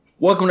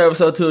Welcome to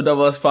episode 2 of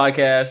Double X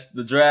Podcast.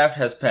 The draft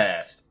has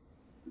passed.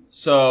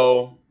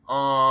 So,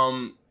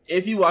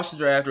 if you watched the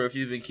draft or if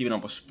you've been keeping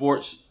up with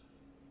sports,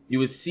 you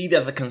would see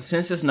that the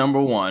consensus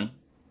number one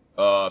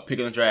pick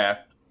in the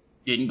draft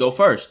didn't go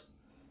first.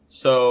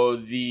 So,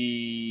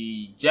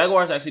 the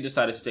Jaguars actually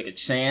decided to take a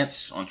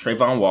chance on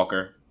Trayvon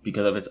Walker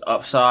because of his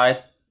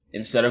upside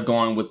instead of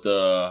going with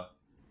the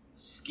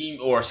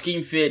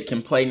scheme fit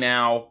can play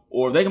now,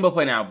 or they can both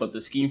play now, but the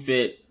scheme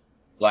fit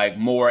like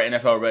more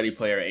NFL ready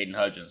player Aiden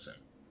Hutchinson.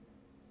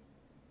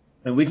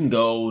 And we can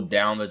go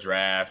down the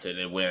draft and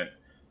it went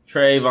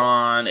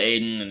Trayvon,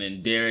 Aiden, and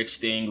then Derek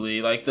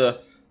Stingley, like the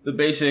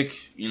basic,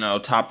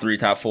 top 3,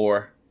 top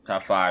 4,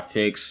 top 5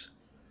 picks.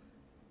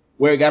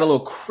 Where it got a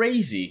little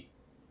crazy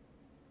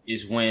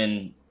is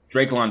when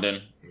Drake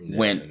London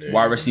went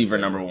wide receiver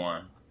number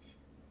 1.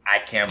 I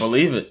can't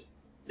believe it.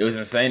 It was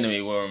insane to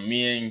me. When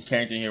me and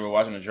Carrington here were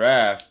watching the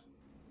draft,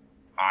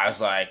 I was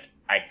like,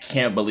 I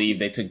can't believe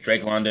they took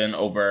Drake London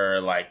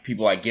over like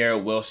people like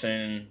Garrett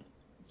Wilson,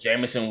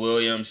 Jamison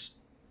Williams.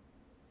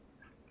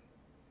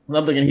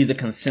 I'm thinking he's a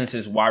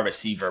consensus wide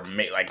receiver,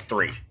 like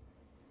 3.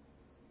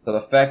 So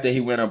the fact that he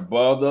went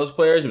above those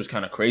players was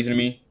kind of crazy to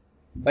me.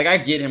 Like, I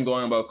get him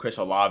going above Chris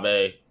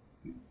Olave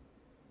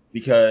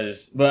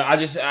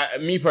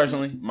me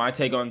personally, my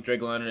take on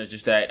Drake London is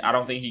just that I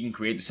don't think he can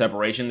create the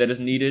separation that is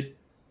needed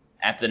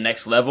at the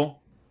next level.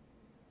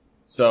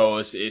 So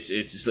it's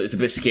a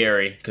bit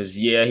scary because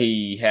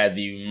he had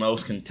the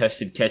most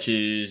contested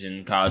catches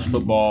in college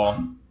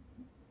football,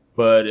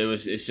 but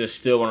it's just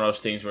still one of those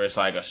things where it's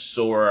like a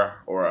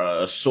sore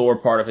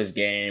part of his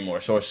game or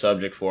a sore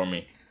subject for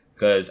me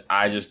because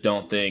I think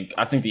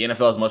the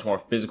NFL is much more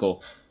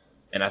physical,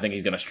 and I think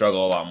he's going to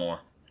struggle a lot more.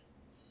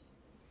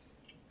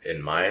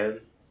 In my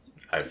head,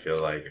 I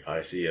feel like if I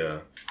see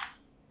a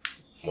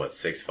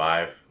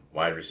 6'5"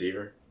 wide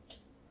receiver,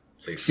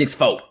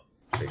 6'4".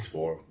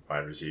 6'4"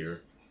 wide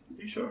receiver.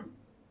 You sure?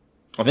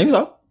 I think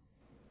so.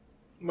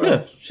 Well,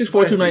 6'4",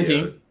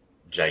 219.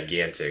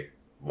 Gigantic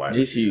wide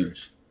He's receiver.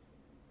 Huge.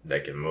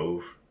 That can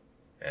move,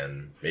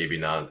 and maybe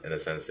not in a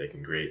sense they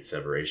can create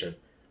separation.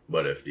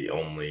 But if the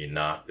only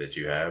knock that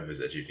you have is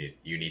that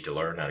you need to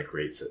learn how to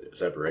create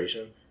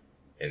separation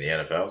in the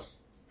NFL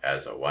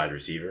as a wide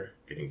receiver,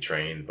 getting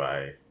trained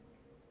by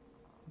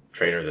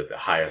trainers at the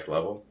highest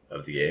level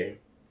of the game,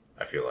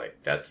 I feel like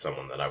that's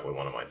someone that I would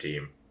want on my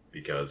team.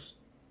 Because,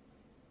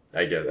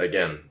 I guess,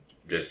 again,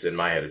 just in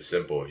my head, it's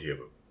simple. If you have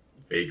a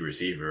big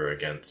receiver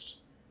against,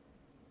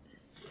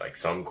 like,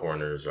 some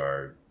corners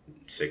are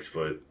 6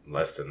 foot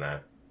less than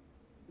that,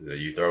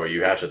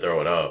 you have to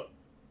throw it up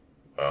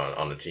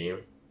on the team.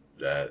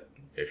 That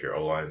if your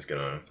O-line is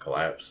going to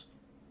collapse,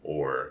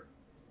 or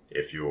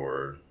if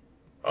your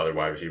other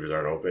wide receivers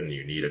aren't open,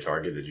 you need a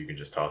target that you can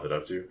just toss it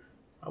up to.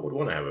 I would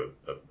want to have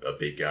a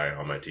big guy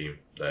on my team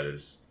that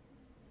is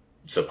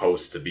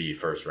supposed to be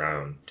first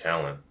round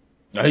talent.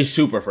 No, he's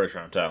super first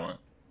round talent.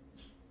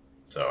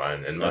 So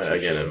in my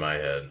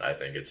head, I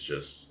think it's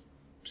just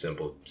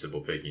simple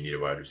pick. You need a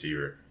wide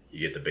receiver.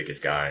 You get the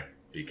biggest guy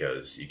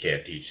because you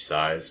can't teach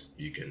size.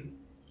 You can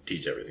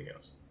teach everything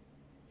else.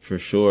 For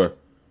sure.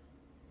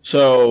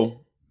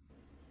 So,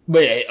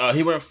 but yeah,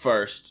 he went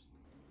first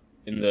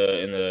in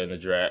the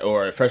draft,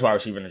 or first wide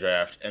receiver in the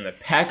draft, and the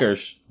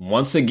Packers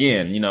once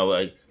again,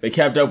 they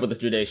kept up with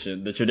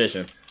the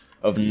tradition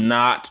of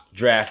not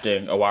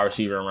drafting a wide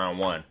receiver in round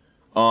 1.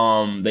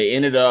 They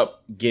ended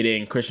up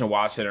getting Christian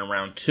Watson in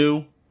round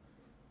 2,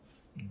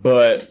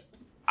 but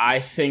I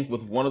think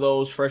with one of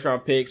those first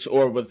round picks,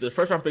 or with the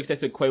first round picks, they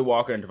took Quay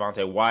Walker and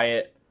Devontae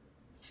Wyatt,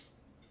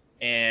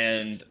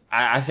 and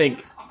I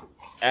think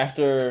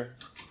after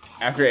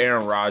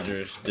Aaron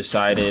Rodgers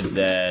decided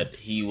that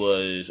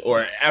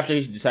after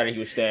he decided he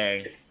was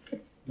staying,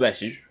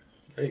 bless you,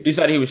 he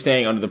decided he was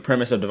staying under the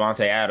premise of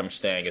Devontae Adams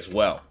staying as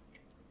well.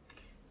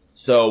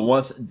 So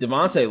once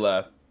Devontae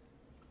left,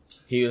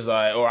 he was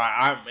like,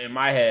 in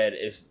my head,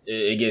 it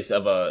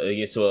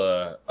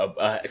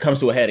comes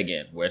to a head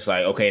again, where it's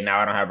like, okay, now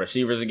I don't have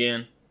receivers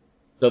again.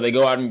 So they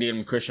go out and get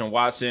him Christian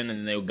Watson,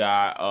 and they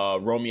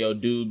got Romeo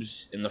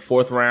Doubs in the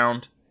 4th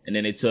round, and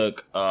then they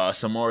took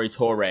Samori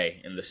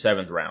Toure in the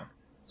 7th round.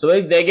 So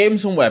they gave him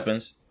some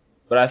weapons,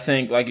 but I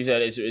think, like you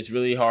said, it's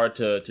really hard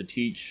to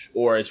teach,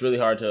 or it's really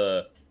hard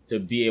to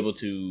be able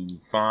to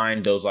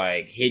find those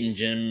like hidden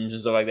gems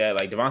and stuff like that.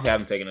 Like Devontae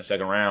Adams taken in the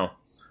 2nd round,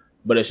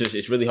 but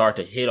it's really hard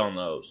to hit on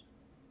those.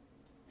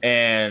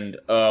 And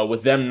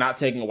with them not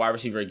taking a wide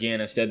receiver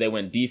again, instead they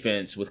went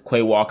defense with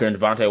Quay Walker and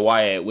Devontae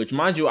Wyatt, which,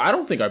 mind you, I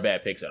don't think are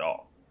bad picks at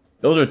all.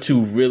 Those are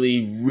 2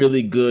 really,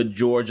 really good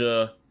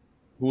Georgia,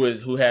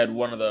 who had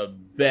one of the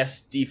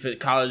best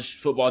college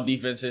football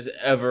defenses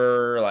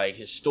ever, like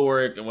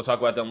historic, and we'll talk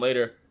about them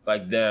later,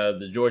 like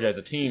the Georgia as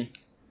a team.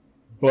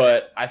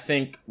 But I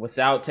think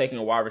without taking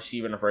a wide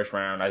receiver in the 1st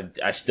round,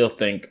 I still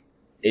think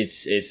I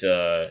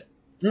feel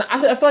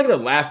like they're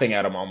laughing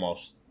at him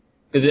almost.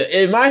 Because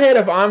in my head,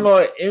 if I'm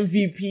a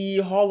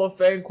MVP Hall of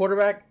Fame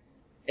quarterback,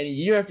 and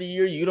year after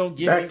year you don't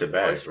give me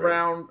first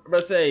round,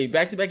 let's say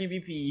back-to-back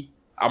MVP,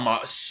 I'm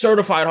a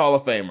certified Hall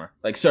of Famer.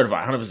 Like,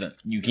 certified, 100%.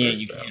 You can't,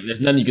 there's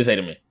nothing you can say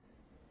to me.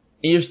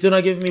 And you're still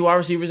not giving me wide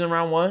receivers in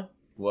round 1?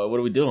 Well, what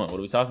are we doing? What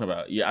are we talking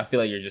about? Yeah, I feel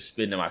like you're just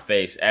spitting in my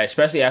face,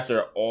 especially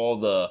after all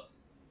the,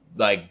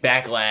 like,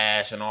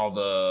 backlash and all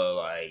the,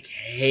 like,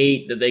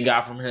 hate that they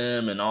got from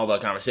him and all the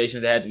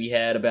conversations that had to be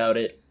had about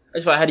it. I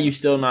just feel like, how do you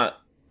still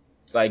not,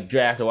 like,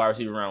 draft a wide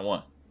receiver in round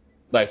 1?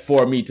 Like,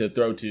 for me to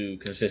throw to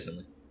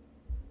consistently.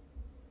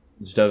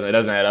 It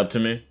doesn't add up to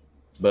me.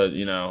 But,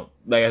 you know,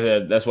 like I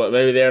said, that's what,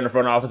 maybe they're in the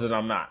front office and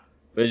I'm not.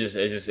 But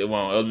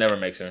it'll never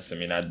make sense to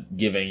me not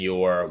giving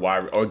your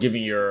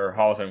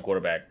Hall of Fame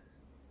quarterback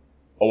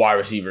a wide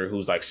receiver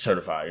who's like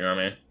certified. You know what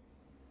I mean?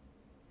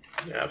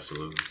 Yeah,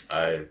 absolutely.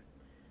 I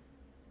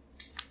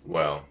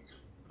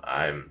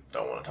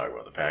don't want to talk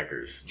about the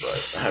Packers,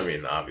 but I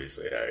mean,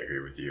 obviously, I agree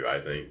with you. I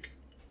think,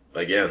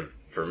 again,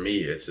 for me,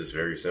 it's just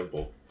very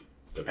simple.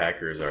 The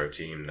Packers are a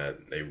team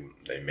that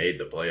they made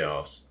the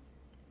playoffs,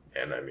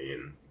 and I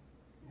mean,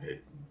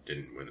 it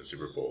didn't win the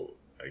Super Bowl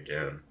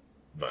again,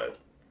 but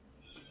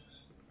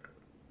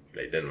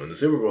they didn't win the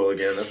Super Bowl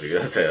again.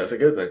 That's a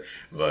good thing.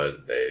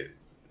 But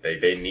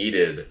they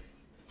needed.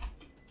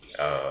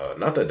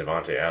 Not that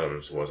Devontae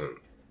Adams wasn't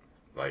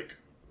like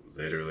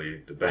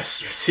literally the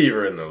best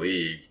receiver in the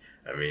league.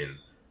 I mean,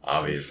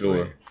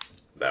 obviously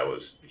that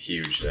was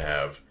huge to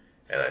have,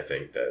 and I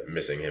think that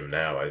missing him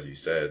now, as you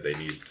said, they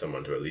need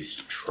someone to at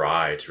least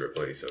try to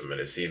replace him. And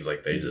it seems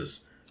like they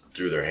just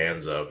threw their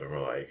hands up and were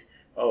like,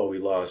 "Oh, we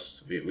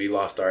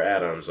lost our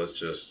Adams. Let's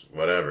just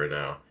whatever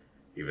now."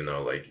 Even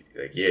though, like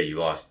yeah, you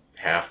lost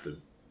half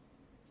the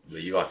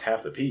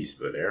piece,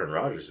 but Aaron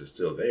Rodgers is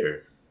still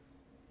there.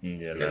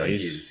 Yeah, and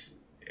he's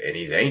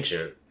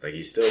ancient. Like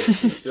he's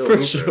still for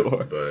moving,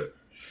 sure. But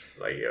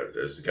like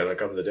there's gonna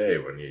come the day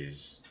when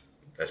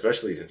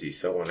especially since he's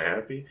so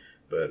unhappy.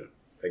 But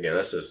again,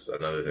 that's just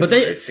another thing. But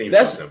it seems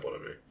so simple to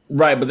me.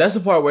 Right, but that's the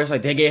part where it's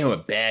like they gave him a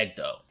bag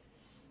though.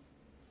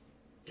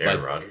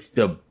 Aaron Rodgers?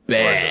 The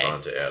bag. Or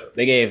Devontae Adams?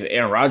 They gave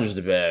Aaron Rodgers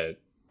the bag.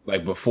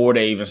 Like, before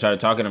they even started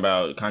talking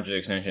about contract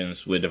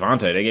extensions with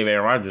Devontae, they gave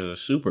Aaron Rodgers a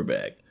super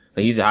bag.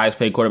 Like, he's the highest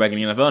paid quarterback in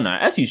the NFL now.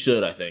 As he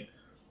should, I think.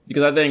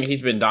 Because I think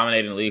he's been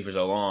dominating the league for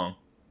so long.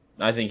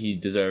 I think he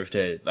deserves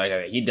to,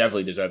 he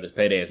definitely deserves his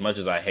payday, as much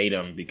as I hate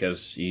him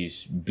because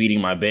he's beating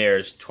my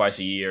Bears twice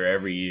a year,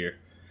 every year.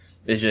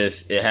 It's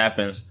just, it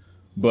happens.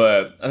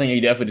 But I think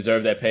he definitely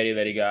deserved that payday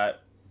that he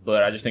got.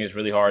 But I just think it's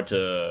really hard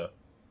to,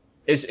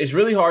 it's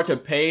really hard to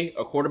pay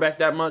a quarterback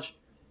that much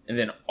and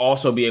then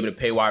also be able to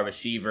pay wide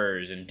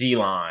receivers and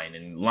D-line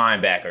and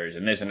linebackers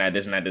and this and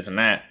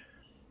that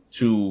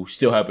to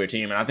still help your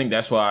team. And I think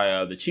that's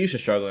why the Chiefs are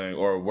struggling,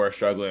 or were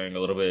struggling a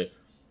little bit,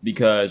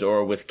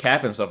 or with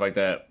cap and stuff like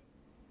that,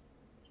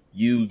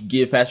 you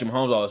give Patrick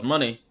Mahomes all his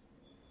money,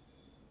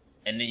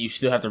 and then you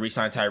still have to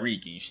re-sign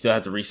Tyreek, and you still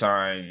have to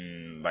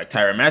re-sign like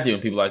Tyrann Mathieu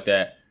and people like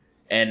that.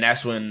 And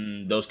that's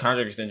when those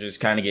contract extensions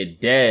kind of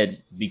get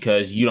dead,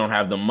 because you don't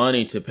have the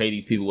money to pay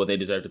these people what they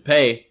deserve to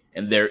pay.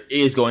 And there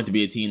is going to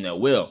be a team that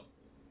will.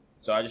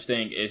 So I just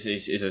think it's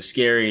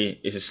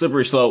a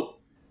slippery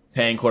slope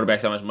paying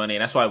quarterbacks that much money.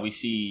 And that's why we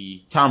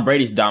see Tom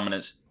Brady's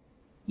dominance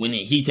when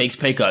he takes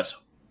pay cuts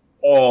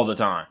all the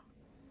time.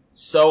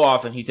 So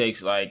often he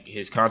takes like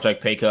his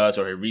contract pay cuts,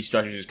 or he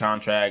restructures his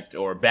contract,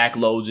 or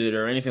backloads it,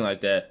 or anything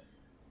like that,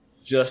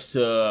 just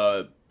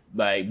to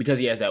because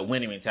he has that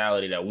winning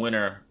mentality, that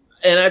winner.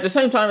 And at the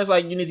same time, it's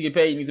like, you need to get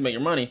paid, you need to make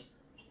your money.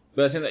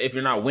 But if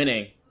you're not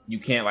winning, you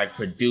can't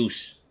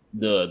produce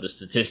the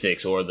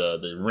statistics or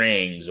the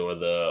rings or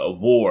the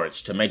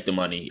awards to make the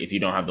money if you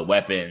don't have the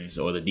weapons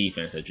or the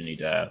defense that you need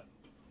to have.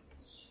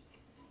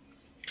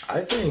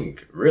 I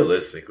think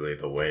realistically,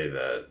 the way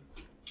that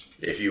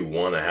if you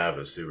want to have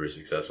a super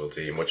successful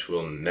team, which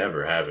will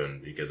never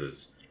happen because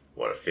it's a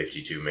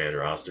 52-man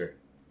roster.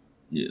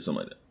 Yeah,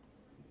 something like that.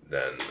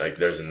 Then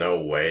there's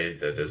no way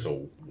that this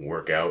will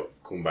work out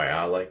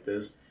kumbaya like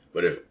this.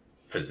 But if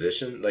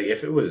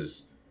it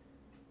was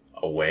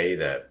a way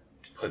that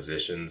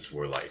positions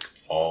were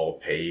all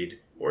paid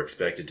or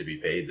expected to be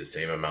paid the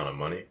same amount of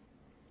money,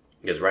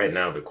 because right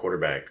now the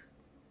quarterback,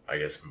 I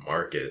guess,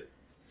 market,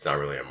 it's not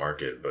really a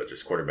market, but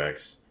just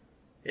quarterbacks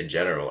in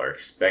general are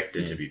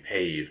expected to be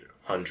paid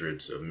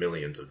hundreds of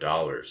millions of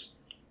dollars,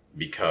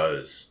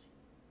 because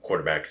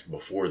quarterbacks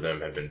before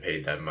them have been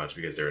paid that much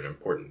because they're in an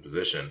important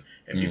position,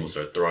 and people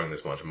start throwing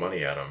this much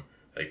money at them.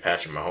 Like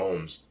Patrick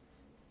Mahomes,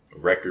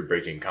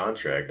 record-breaking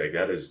contract,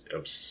 that is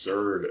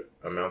absurd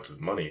amounts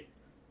of money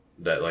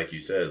that, like you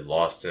said,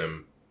 lost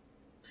him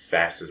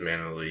fastest man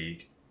in the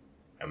league,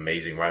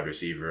 amazing wide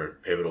receiver,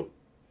 pivotal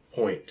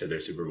point to their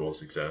Super Bowl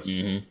success.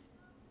 Mm-hmm.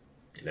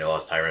 They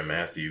lost Tyrann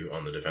Mathieu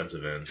on the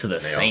defensive end. To the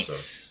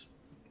Saints.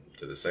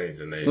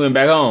 And they went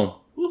back home.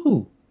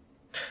 Woohoo!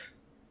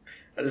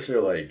 I just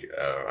feel like,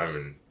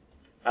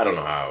 I don't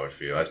know how I would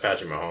feel. As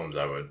Patrick Mahomes,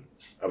 I would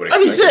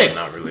I'd be sick. Him to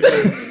not really I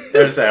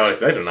would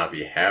expect him to not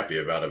be happy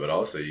about it, but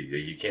also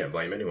you can't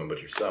blame anyone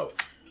but yourself.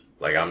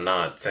 I'm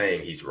not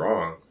saying he's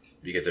wrong,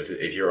 because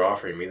if you're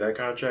offering me that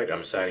contract,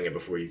 I'm signing it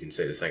before you can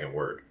say the second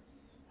word.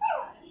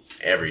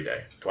 Every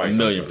day. Twice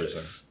on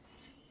Sundays.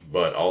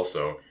 But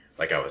also,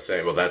 like I was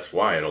saying, well, that's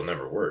why it'll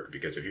never work.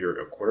 Because if you're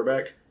a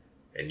quarterback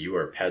and you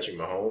are Patrick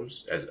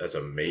Mahomes, as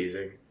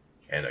amazing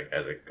and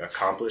as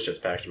accomplished as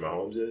Patrick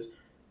Mahomes is,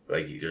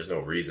 like, there's no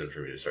reason for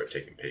me to start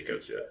taking pay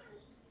cuts yet.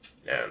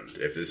 And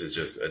if this is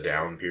just a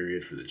down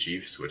period for the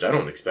Chiefs, which I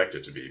don't expect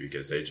it to be,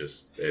 because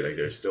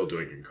they're still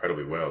doing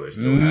incredibly well. They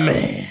still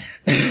have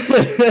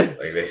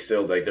they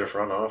still their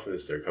front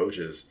office, their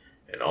coaches,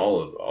 and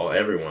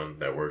everyone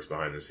that works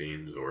behind the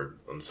scenes or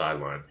on the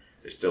sideline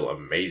is still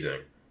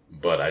amazing.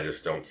 But I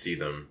just don't see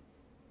them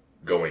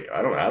going.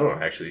 I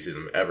don't actually see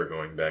them ever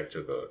going back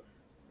to the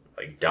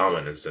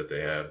dominance that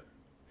they had,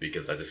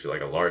 because I just feel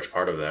like a large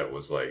part of that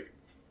was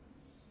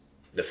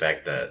the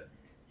fact that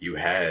you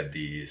had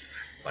these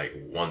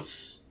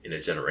once in a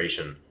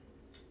generation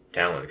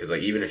talent. Because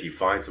even if you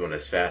find someone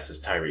as fast as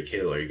Tyreek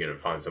Hill, are you going to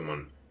find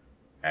someone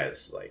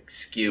as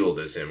skilled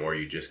as him, or are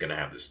you just going to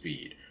have the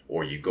speed,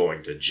 or are you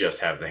going to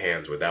just have the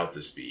hands without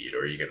the speed, or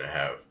are you going to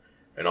have,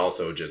 and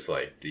also just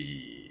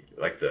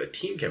the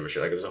team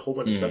chemistry. There's a whole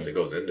bunch of stuff that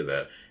goes into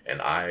that,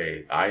 and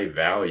I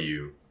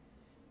value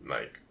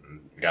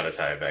gotta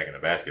tie it back into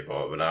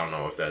basketball, but I don't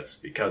know if that's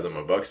because I'm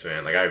a Bucks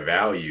fan. I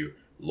value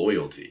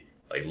loyalty.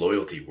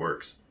 Loyalty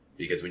works,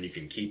 because when you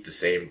can keep the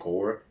same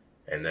core,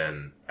 and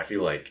then I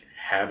feel like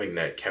having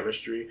that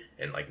chemistry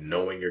and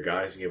knowing your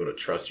guys, being able to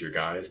trust your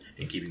guys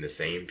and keeping the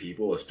same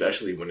people,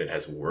 especially when it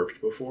has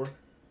worked before.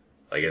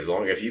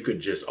 If you could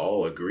just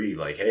all agree,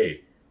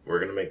 hey, we're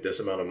going to make this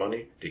amount of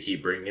money to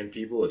keep bringing in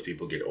people as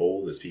people get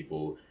old, as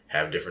people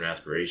have different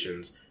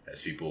aspirations,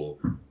 as people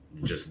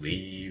just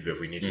leave, if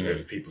we need to,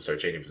 if people start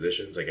changing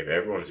positions. If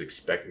everyone is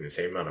expecting the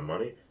same amount of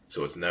money,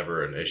 so it's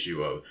never an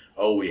issue of,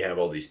 oh, we have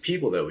all these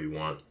people that we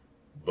want,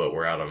 but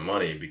we're out of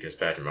money because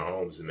Patrick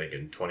Mahomes is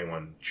making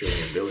 21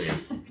 trillion billion.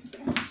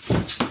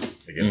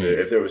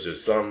 If there was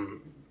just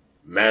some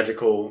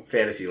magical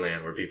fantasy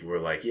land where people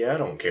were yeah, I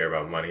don't care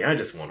about money, I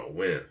just want to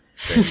win,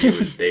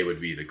 then they would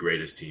be the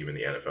greatest team in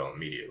the NFL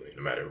immediately,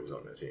 no matter who's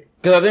on that team.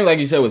 Because I think, like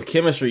you said, with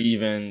chemistry,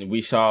 even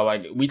we saw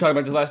we talked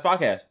about this last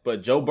podcast,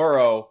 but Joe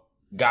Burrow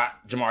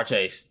got Jamar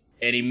Chase,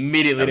 and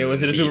immediately they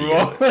went to the Super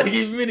Bowl.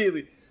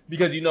 Immediately,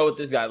 because you know what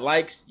this guy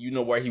likes, you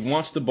know where he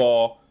wants the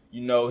ball,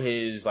 you know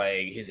his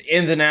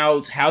ins and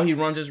outs, how he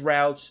runs his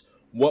routes,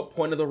 what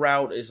point of the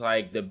route is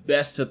the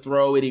best to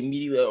throw it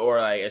immediately, or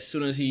as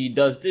soon as he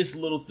does this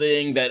little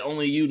thing that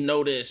only you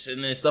notice,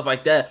 and then stuff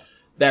like that.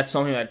 That's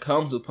something that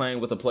comes with playing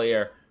with a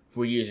player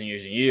for years and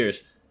years and years.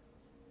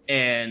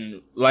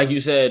 And like you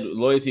said,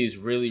 loyalty is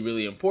really,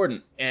 really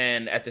important.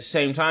 And at the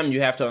same time,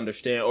 you have to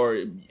understand,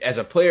 or as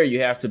a player, you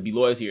have to be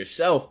loyal to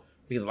yourself,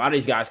 because a lot of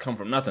these guys come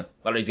from nothing.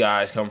 A lot of these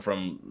guys come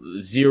from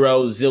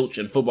zero, zilch,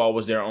 and football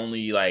was their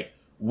only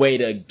way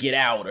to get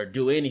out or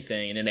do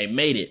anything, and then they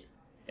made it.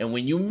 And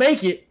when you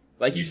make it,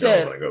 like you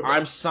said,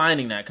 I'm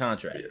signing that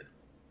contract. Yeah.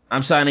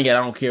 I'm signing it.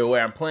 I don't care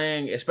where I'm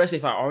playing, especially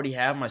if I already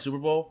have my Super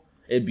Bowl.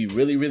 It'd be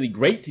really, really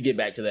great to get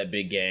back to that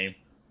big game.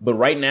 But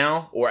right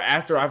now, or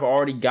after I've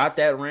already got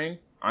that ring,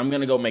 I'm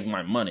going to go make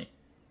my money.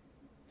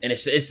 And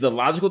it's the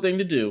logical thing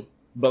to do.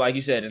 But like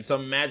you said, in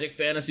some magic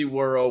fantasy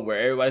world where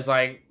everybody's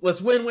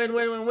let's win,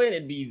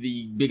 it'd be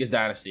the biggest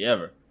dynasty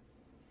ever.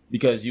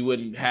 Because you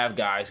wouldn't have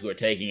guys who are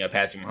taking a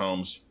Patrick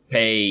Mahomes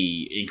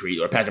pay increase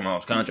or Patrick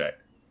Mahomes contract.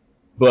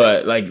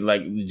 But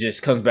it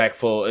just comes back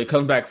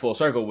full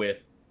circle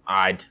with,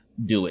 I'd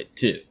do it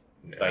too.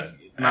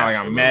 It's not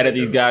I'm mad at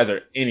these guys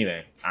or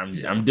anything.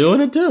 I'm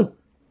doing it too.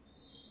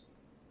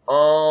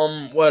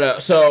 What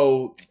else?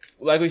 So,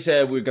 like we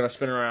said, we're gonna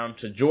spin around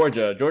to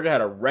Georgia. Georgia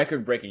had a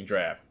record-breaking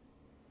draft,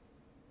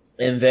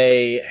 and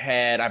they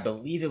had, I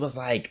believe it was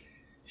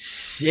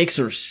 6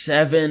 or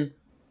 7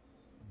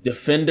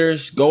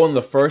 defenders go in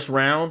the first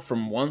round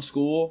from one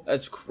school.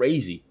 That's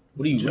crazy.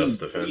 What do you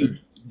just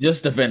defenders?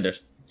 Just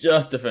defenders.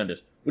 Just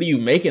defenders. What are you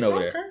making over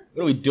there?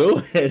 What are we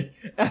doing?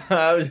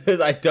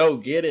 I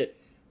don't get it.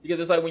 Because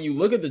it's when you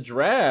look at the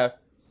draft,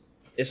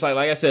 it's like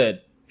I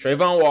said,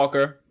 Trayvon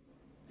Walker,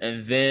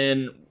 and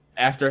then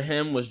after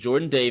him was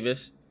Jordan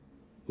Davis,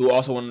 who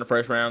also won in the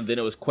first round. Then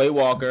it was Quay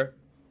Walker.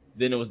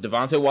 Then it was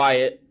Devontae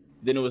Wyatt.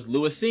 Then it was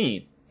Lewis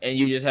Seen. And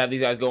you just have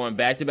these guys going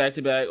back to back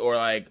to back, or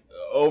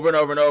over and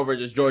over and over,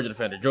 just Georgia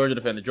defender, Georgia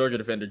defender, Georgia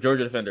defender,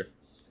 Georgia defender.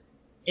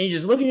 And you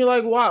just look and you're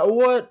like, why?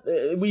 What?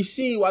 We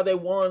see why they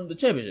won the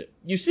championship.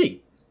 You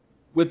see.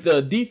 With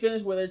the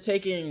defense where they're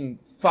taking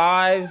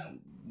 5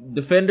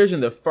 defenders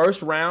in the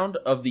first round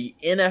of the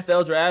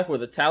NFL draft, where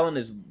the talent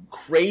is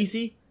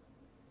crazy,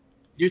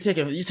 you're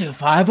taking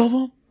 5 of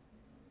them.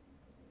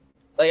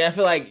 I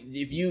feel like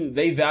if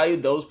they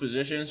valued those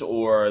positions,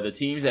 or the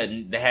teams that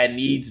had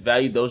needs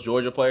valued those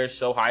Georgia players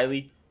so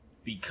highly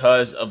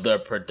because of their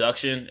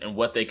production and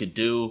what they could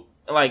do.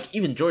 And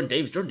even Jordan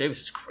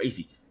Davis is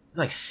crazy. He's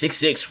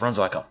 6'6", runs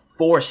a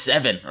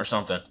 4.7 or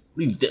something.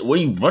 What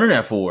are you running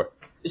that for?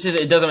 It's just,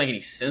 it doesn't make any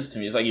sense to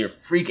me. It's you're a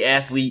freak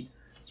athlete,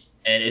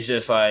 and it's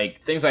just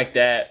things like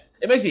that.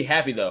 It makes me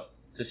happy though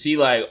to see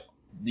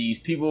these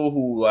people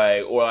who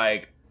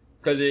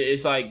because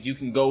it's you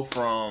can go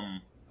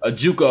from a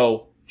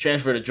JUCO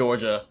transfer to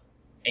Georgia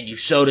and you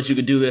show that you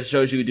could do this,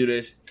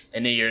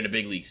 and then you're in the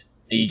big leagues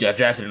and you got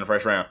drafted in the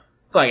first round.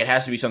 I feel like it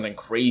has to be something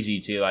crazy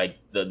to like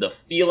the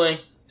feeling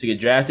to get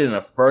drafted in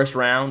the first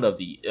round of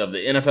the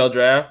NFL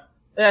draft.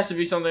 It has to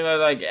be something that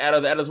like out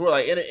of this world,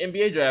 like in an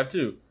NBA draft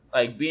too.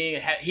 Like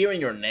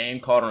hearing your name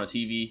called on the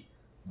TV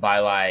by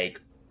like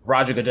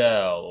Roger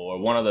Goodell or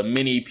one of the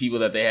many people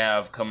that they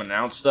have come and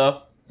announce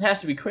stuff. It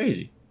has to be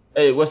crazy.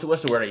 Hey, what's the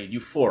word I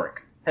use? Euphoric.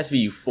 It has to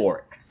be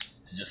euphoric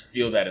to just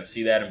feel that and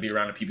see that and be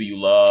around the people you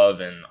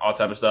love and all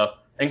type of stuff.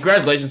 And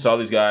congratulations to all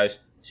these guys.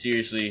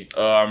 Seriously,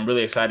 I'm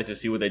really excited to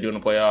see what they do in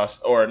the playoffs,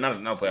 or not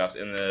playoffs,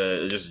 in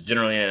the just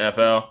generally in the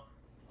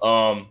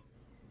NFL.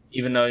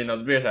 Even though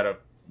the Bears had a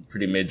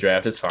pretty mid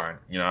draft, it's fine.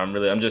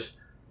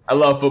 I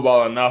love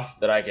football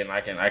enough that I can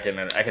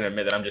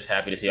admit that I'm just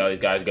happy to see all these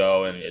guys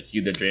go and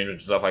achieve their dreams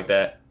and stuff like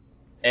that.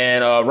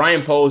 And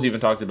Ryan Poles even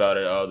talked about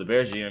it. The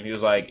Bears GM, he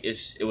was like,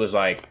 it was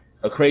like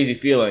a crazy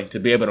feeling to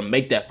be able to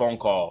make that phone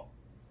call,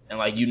 and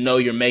like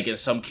you're making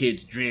some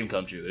kid's dream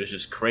come true. It's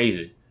just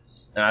crazy.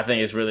 And I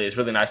think it's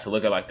really nice to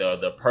look at like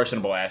the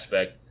personable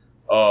aspect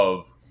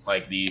of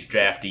like these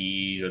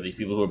draftees or these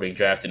people who are being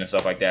drafted and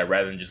stuff like that,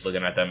 rather than just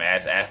looking at them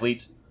as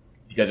athletes,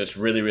 because it's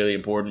really, really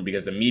important,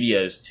 because the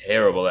media is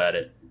terrible at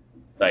it,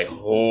 like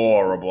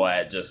horrible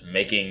at just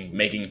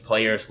making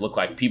players look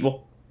like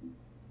people,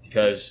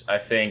 because I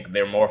think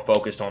they're more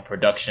focused on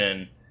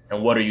production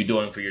and what are you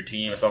doing for your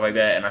team and stuff like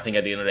that. And I think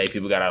at the end of the day,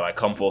 people gotta like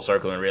come full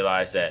circle and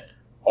realize that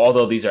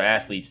although these are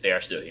athletes, they are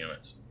still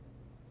humans.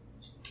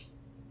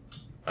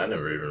 I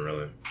never even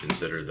really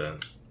considered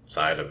that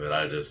side of it.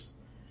 I just,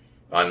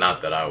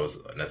 not that I was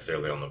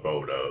necessarily on the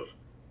boat of,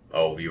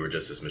 oh, you were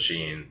just this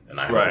machine, and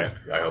I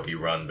hope you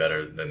run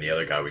better than the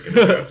other guy we could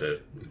have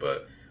drafted.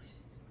 But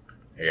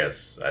I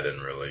guess I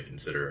didn't really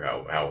consider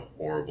how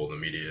horrible the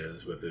media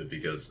is with it,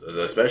 because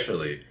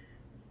especially,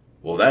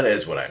 well, that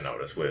is what I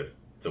noticed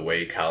with the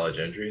way college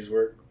injuries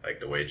work,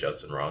 like the way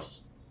Justin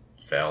Ross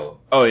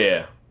fell. Oh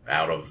yeah,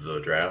 out of the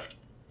draft.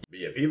 But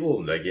yeah,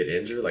 people that get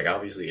injured, like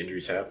obviously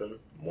injuries happen.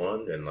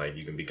 And like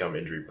you can become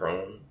injury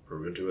prone,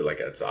 proven to it. Like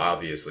it's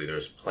obviously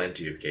there's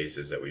plenty of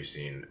cases that we've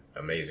seen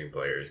amazing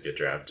players get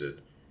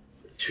drafted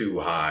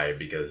too high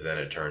because then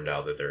it turned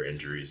out that their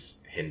injuries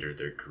hindered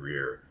their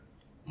career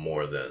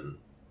more than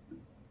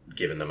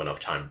giving them enough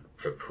time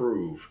to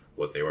prove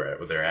what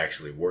they're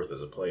actually worth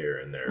as a player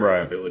and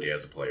their ability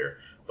as a player.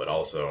 But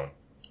also,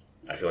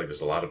 I feel like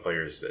there's a lot of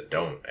players that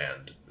don't.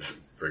 And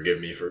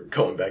forgive me for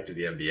going back to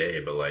the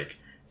NBA, but like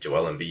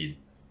Joel Embiid,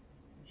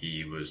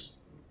 he was.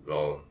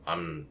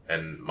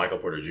 And Michael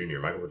Porter Jr.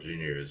 Michael Porter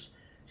Jr. is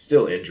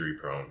still injury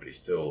prone, but he's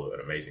still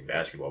an amazing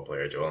basketball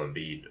player. Joel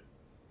Embiid,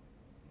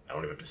 I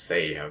don't even have to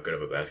say how good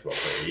of a basketball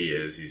player he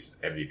is. He's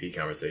MVP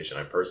conversation.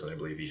 I personally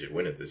believe he should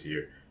win it this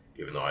year,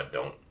 even though I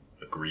don't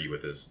agree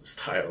with his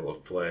style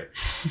of play,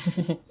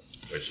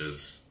 which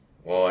is,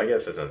 well, I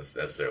guess that's not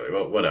necessarily,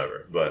 well,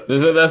 whatever. But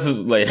that's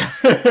later.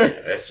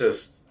 It's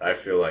just, I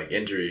feel like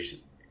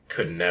injuries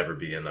could never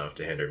be enough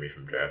to hinder me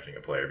from drafting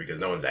a player, because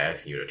no one's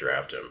asking you to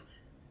draft him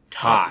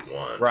top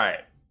one,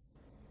 right?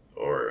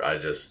 Or I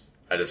just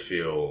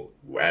feel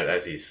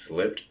as he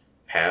slipped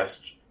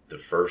past the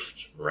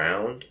first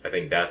round, I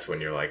think that's when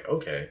you're like,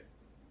 okay,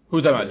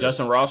 who's talking about,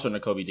 Justin Ross or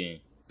Nakobe Dean?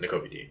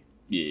 Nakobe Dean.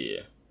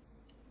 Yeah.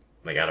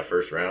 Like out of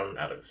first round,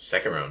 out of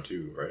second round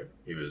too, right?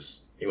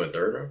 He went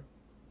third round.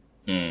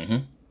 Mm-hmm.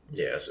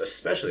 Yeah,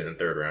 especially in the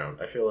third round,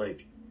 I feel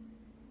like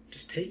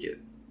just take it.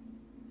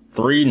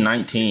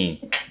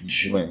 319.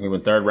 He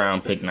went third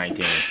round, pick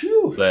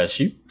 19. Bless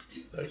you.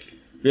 Thank you.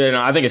 Yeah,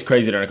 no, I think it's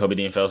crazy that Nakobe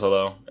Dean fell so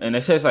low, and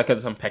it says like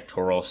it's some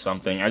pectoral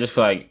something. I just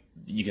feel like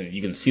you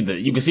can see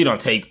it on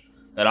tape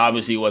that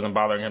obviously it wasn't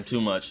bothering him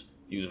too much.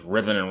 He was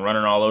ripping and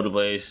running all over the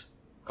place,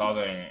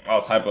 causing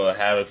all type of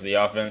havoc for the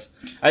offense.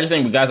 I just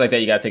think with guys like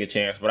that, you gotta take a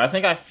chance. But I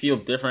think I feel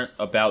different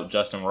about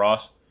Justin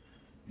Ross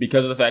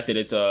because of the fact that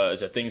it's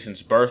a thing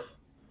since birth,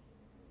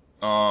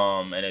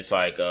 and it's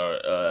like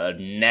a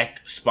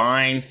neck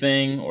spine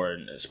thing or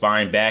a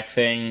spine back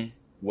thing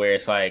where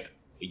it's like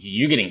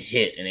you're getting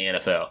hit in the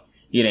NFL.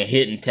 You're getting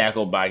hit and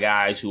tackled by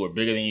guys who are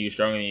bigger than you,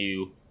 stronger than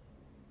you,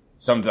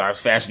 sometimes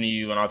faster than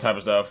you, and all type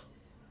of stuff.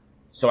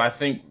 So I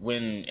think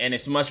and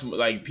it's much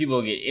like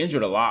people get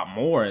injured a lot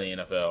more in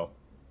the NFL.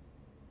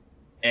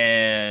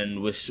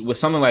 And with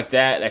something like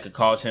that could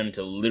cause him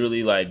to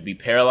literally like be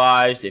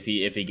paralyzed if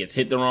he gets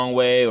hit the wrong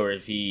way or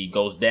if he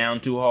goes down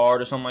too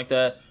hard or something like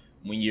that.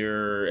 When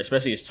you're,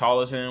 especially as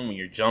tall as him, when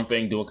you're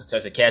jumping, doing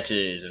contested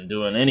catches and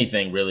doing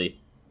anything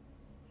really,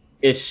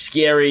 it's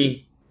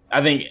scary.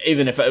 I think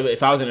even if I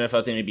was in an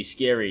NFL team, it'd be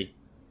scary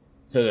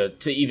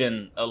to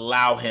even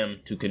allow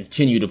him to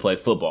continue to play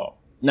football.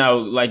 Now,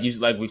 like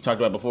we've talked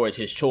about before, it's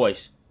his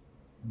choice.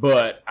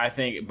 But I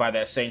think by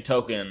that same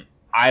token,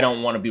 I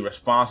don't want to be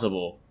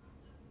responsible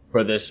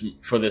for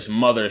this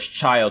mother's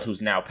child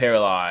who's now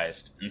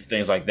paralyzed and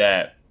things like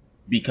that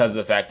because of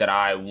the fact that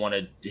I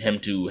wanted him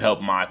to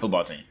help my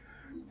football team.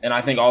 And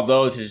I think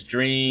although it's his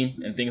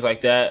dream and things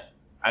like that,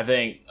 I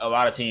think a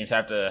lot of teams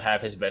have to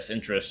have his best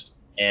interest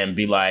and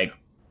be like,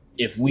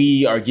 if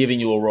we are giving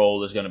you a role,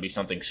 there's going to be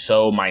something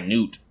so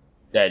minute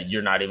that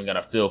you're not even going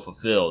to feel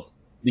fulfilled.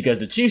 Because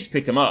the Chiefs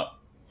picked him up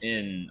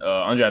in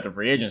undrafted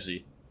free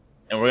agency,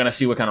 and we're going to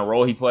see what kind of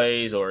role he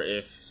plays, or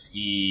if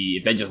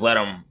they just let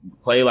him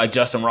play like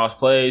Justin Ross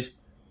plays.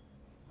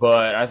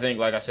 But I think,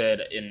 like I said,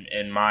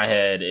 in my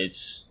head,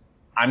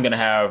 I'm going to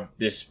have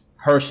this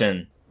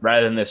person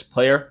rather than this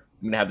player.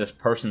 I'm going to have this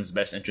person's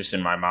best interest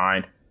in my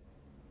mind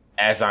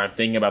as I'm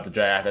thinking about the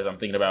draft, as I'm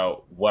thinking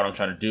about what I'm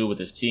trying to do with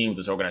this team, with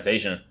this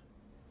organization.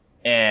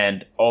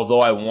 And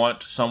although I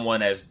want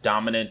someone as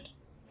dominant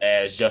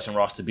as Justin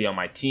Ross to be on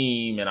my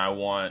team, and I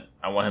want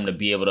him to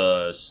be able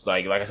to,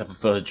 like I said,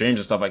 fulfill his dreams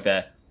and stuff like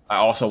that, I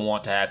also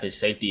want to have his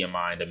safety in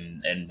mind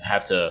and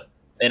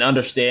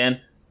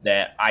understand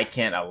that I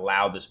can't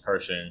allow this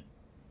person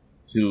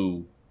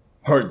to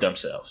hurt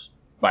themselves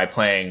by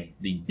playing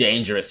the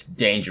dangerous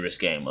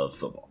game of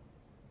football.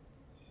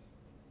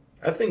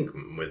 I think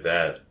with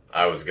that,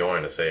 I was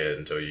going to say it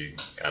until you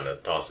kind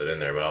of tossed it in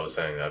there, but I was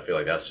saying that I feel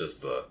like that's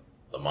just the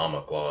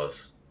mama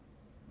clause.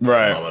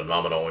 Right.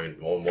 Mama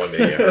don't want me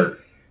to get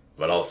hurt.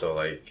 But also,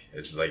 like,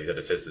 it's like you said,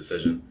 it's his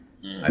decision.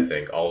 Mm. I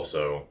think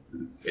also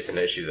it's an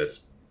issue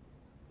that's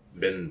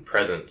been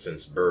present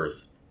since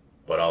birth,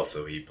 but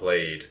also he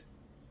played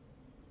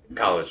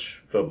college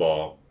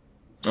football.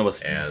 It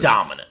was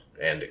dominant.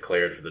 And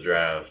declared for the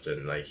draft,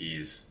 and like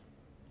he's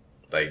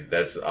like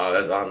that's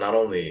not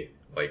only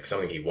like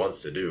something he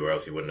wants to do, or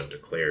else he wouldn't have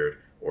declared,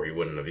 or he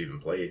wouldn't have even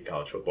played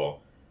college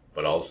football.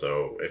 But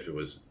also, if it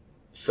was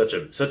such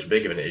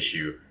big of an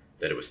issue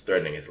that it was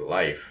threatening his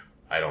life,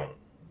 I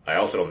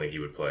also don't think he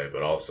would play.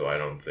 But also, I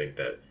don't think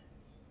that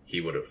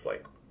he would have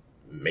like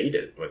made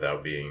it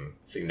without being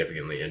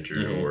significantly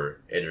injured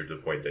or injured to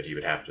the point that he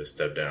would have to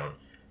step down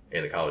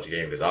in the college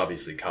game, because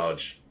obviously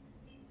college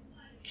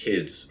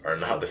kids are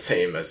not the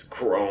same as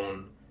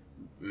grown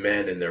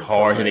men in their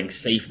hard-hitting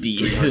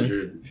safeties,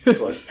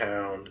 300+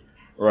 pound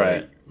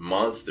right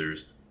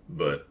monsters.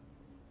 But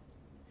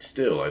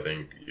still, I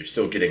think you're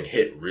still getting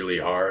hit really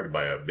hard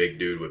by a big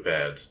dude with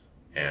pads,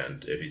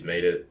 and if he's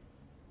made it,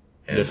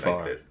 and this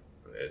far,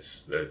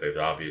 there's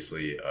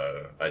obviously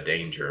a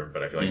danger,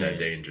 but I feel like that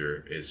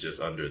danger is just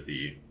under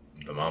the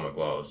mama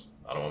clause.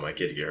 I don't want my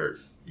kid to get hurt.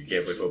 You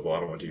can't play football. I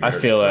don't want you to get hurt.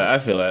 I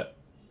feel that.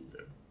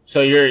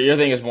 So your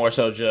thing is more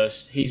so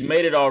just he's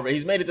made it already.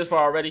 He's made it this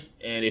far already,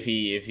 and if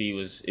he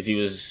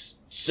was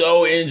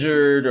so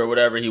injured or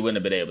whatever, he wouldn't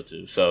have been able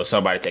to. So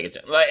somebody take it.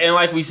 And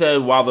like we said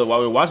while we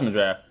were watching the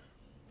draft,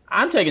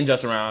 I'm taking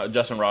Justin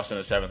Ross in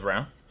the 7th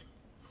round.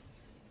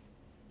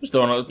 Just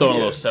throwing a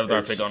little 7th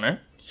round pick on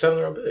there.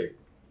 7th round pick.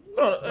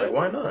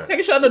 Why not? Take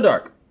a shot in the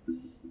dark.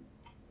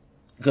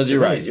 Because you're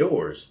right. He's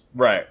yours.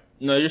 Right.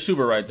 No, you're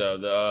super right though.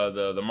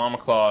 The mama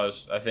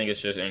clause, I think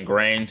it's just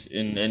ingrained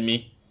in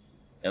me,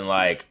 and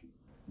like.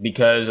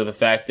 Because of the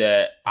fact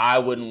that I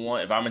wouldn't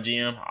want, if I'm a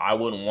GM, I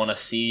wouldn't want to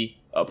see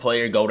a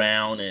player go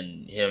down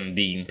and him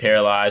being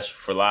paralyzed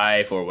for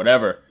life or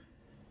whatever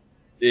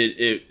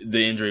the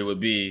injury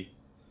would be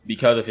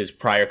because of his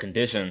prior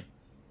condition.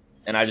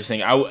 And I just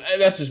think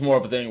that's just more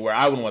of a thing where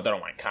I wouldn't want that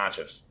on my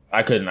conscience.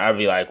 I'd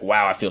be like,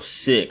 wow, I feel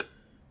sick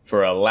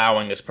for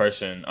allowing this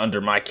person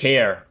under my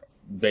care,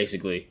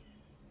 basically,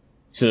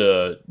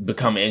 to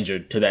become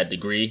injured to that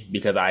degree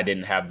because I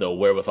didn't have the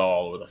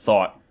wherewithal or the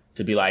thought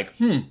to be like,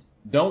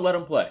 don't let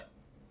him play.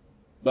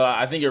 But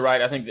I think you're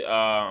right. I think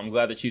I'm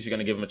glad the Chiefs are going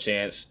to give him a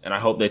chance, and I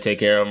hope they take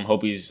care of him.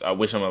 I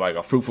wish him like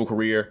a fruitful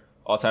career,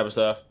 all type of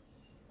stuff,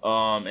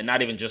 and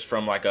not even just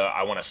from like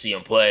I want to see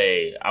him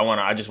play.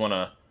 I just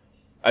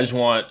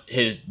want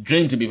his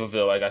dream to be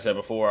fulfilled. Like I said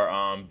before,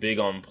 big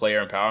on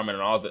player empowerment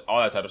and all that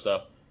type of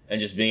stuff,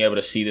 and just being able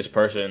to see this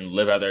person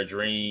live out their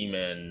dream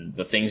and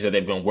the things that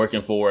they've been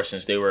working for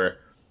since they were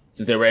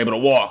able to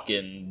walk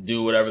and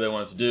do whatever they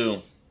wanted to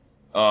do.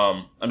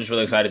 I'm just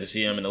really excited to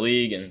see him in the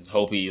league and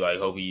hope he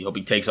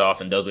takes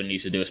off and does what he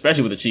needs to do,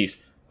 especially with the Chiefs.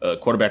 A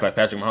quarterback like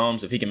Patrick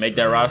Mahomes, if he can make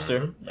that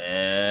roster,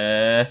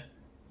 man.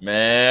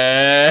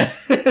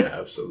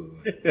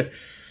 Absolutely.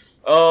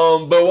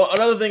 But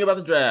another thing about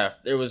the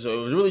draft, it was a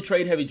really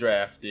trade heavy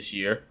draft this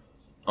year.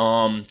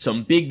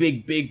 Some big,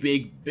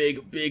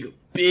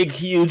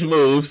 huge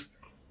moves.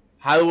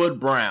 Hollywood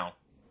Brown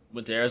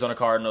went to Arizona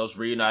Cardinals,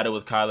 reunited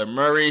with Kyler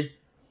Murray.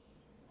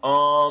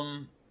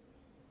 How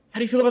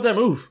do you feel about that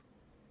move?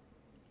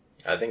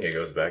 I think it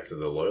goes back to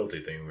the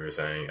loyalty thing we were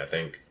saying. I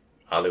think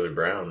Hollywood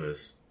Brown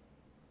is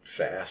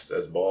fast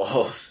as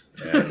balls,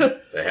 and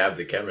they have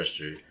the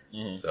chemistry.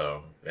 Mm-hmm.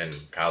 So, and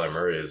Kyler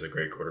Murray is a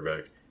great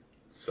quarterback.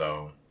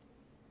 So,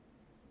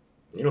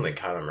 you don't think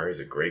Kyler Murray is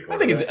a great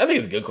quarterback? I think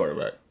it's a good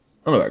quarterback. I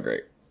don't know about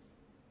great.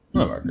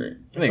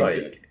 I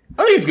think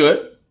it's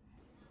good.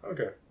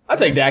 Okay. I'll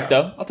take Dak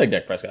though. I'll take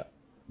Dak Prescott.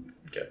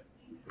 Okay.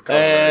 Kyler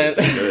Murray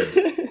is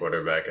a good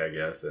quarterback, I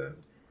guess, and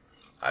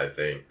I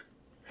think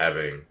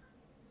having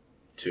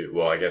two.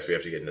 Well, I guess we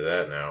have to get into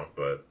that now,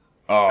 but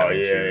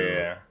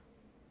yeah.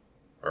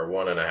 Or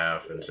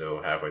 1.5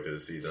 until halfway through the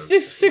season.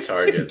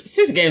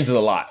 Six games is a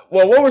lot.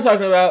 Well, what we're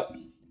talking about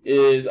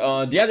is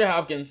DeAndre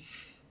Hopkins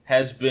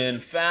has been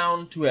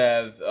found to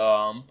have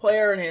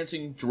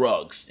player-enhancing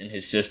drugs in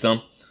his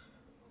system.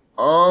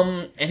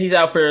 And he's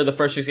out for the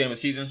first 6 games of the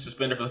season,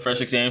 suspended for the first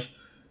 6 games.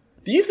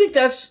 Do you think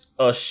that's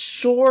a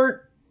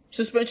short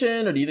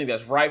suspension, or do you think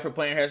that's right for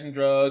playing harassing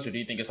drugs, or do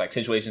you think it's like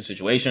situation?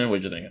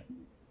 What you thinking?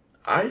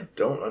 I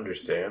don't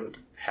understand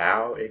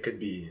how it could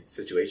be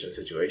situation,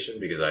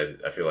 because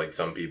I feel like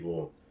some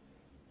people,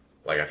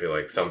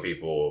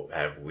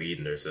 have weed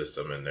in their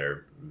system and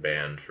they're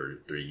banned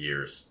for 3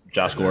 years.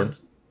 Josh Gordon.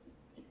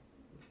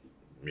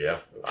 Yeah,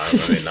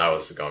 I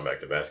was going back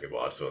to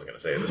basketball. I just wasn't going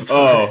to say it this time.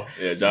 Oh,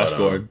 yeah, Josh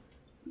Gordon.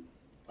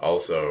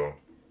 Also,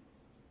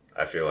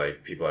 I feel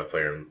like people have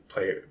player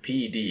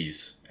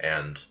PEDs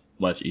and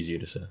much easier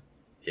to say.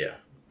 Yeah,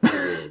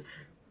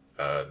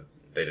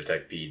 they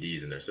detect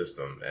PEDs in their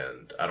system,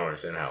 and I don't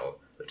understand how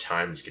the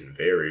times can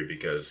vary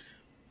because,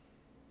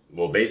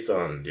 well, based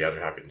on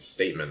DeAndre Hopkins'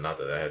 statement, not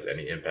that that has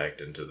any impact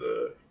into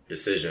the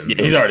decision.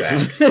 Yeah, he's already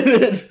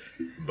suspended.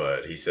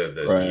 But he said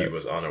that he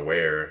was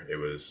unaware. It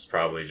was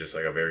probably just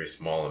like a very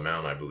small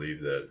amount, I believe,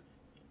 that,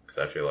 because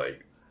I feel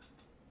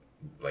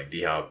like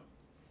D-Hop,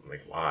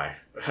 like, why?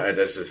 It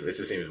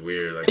just seems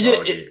weird.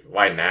 Like,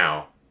 why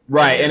now?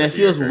 Right, and it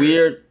feels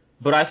weird,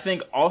 but I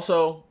think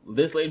also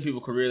this late in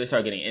people's career, they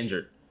start getting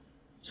injured.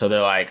 So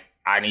they're like,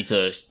 I need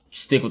to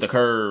stick with the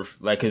curve,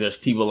 like, because there's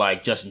people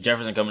like Justin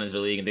Jefferson coming into the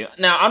league. And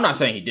now, I'm not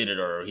saying he did it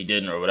or he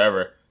didn't or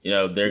whatever. You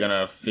know, they're going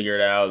to figure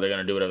it out. They're going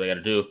to do whatever they got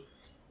to do.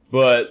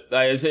 But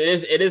like,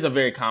 it is a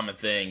very common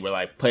thing where,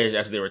 like, players,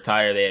 after they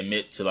retire, they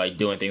admit to, like,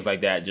 doing things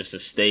like that just to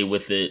stay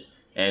with it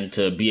and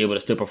to be able to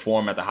still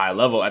perform at the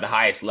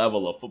highest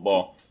level of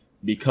football,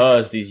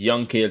 because these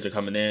young kids are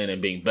coming in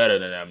and being better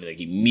than them, like,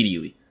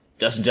 immediately.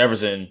 Justin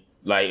Jefferson,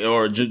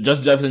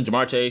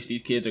 Jamar Chase,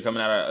 these kids are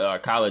coming out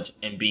of college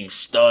and being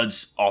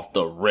studs off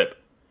the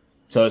rip.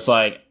 So it's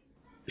like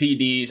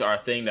PEDs are a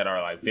thing that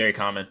are, like, very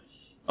common.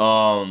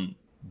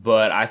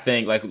 But I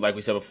think, like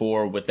we said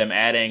before, with them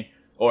adding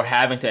or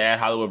having to add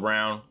Hollywood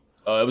Brown,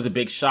 it was a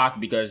big shock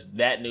because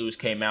that news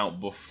came out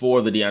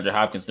before the DeAndre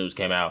Hopkins news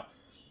came out.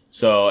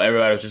 So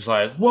everybody was just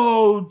like,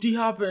 "Whoa,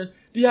 D-Hop and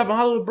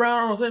Hollywood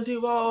Brown on the same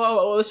team."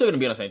 Whoa, they're still gonna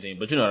be on the same team,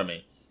 but you know what I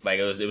mean. Like,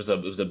 it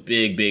was a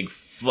big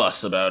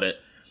fuss about it,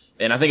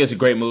 and I think it's a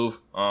great move.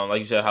 Like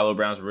you said, Hollywood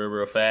Brown's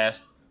real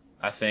fast.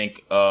 I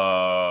think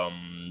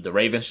the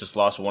Ravens just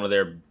lost one of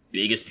their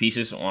biggest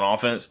pieces on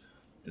offense.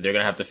 They're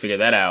gonna have to figure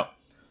that out.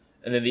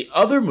 And then the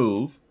other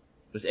move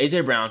was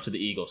A.J. Brown to the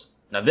Eagles.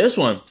 Now, this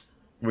one,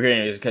 we're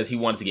hearing is because he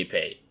wanted to get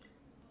paid.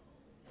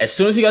 As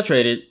soon as he got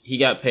traded, he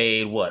got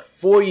paid,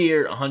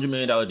 4-year, $100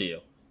 million deal.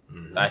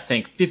 Mm-hmm. I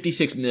think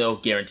 $56 million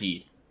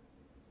guaranteed.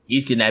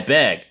 He's getting that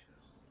bag.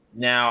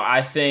 Now,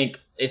 I think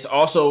it's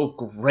also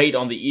great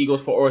on the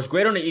Eagles' part, or it's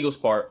great on the Eagles'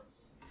 part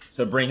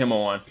to bring him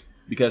on,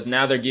 because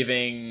now they're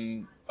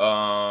giving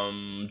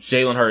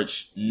Jalen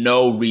Hurts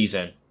no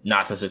reason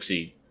not to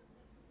succeed.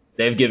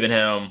 They've given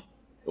him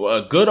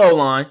a good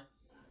O-line.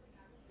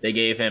 They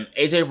gave him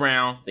A.J.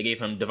 Brown. They gave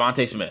him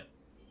Devontae Smith.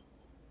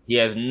 He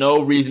has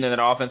no reason in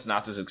that offense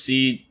not to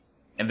succeed.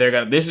 And they're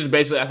gonna. This is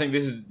basically, I think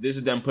this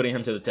is them putting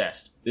him to the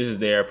test. This is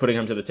their putting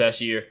him to the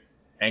test year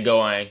and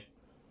going,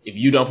 if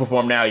you don't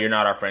perform now, you're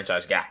not our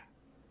franchise guy.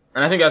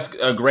 And I think that's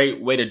a great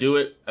way to do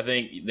it. I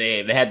think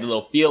they had the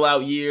little feel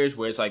out years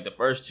where it's like the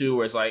first two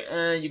where it's like,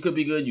 you could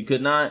be good, you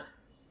could not.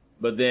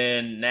 But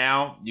then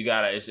now you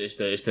gotta. It's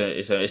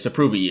a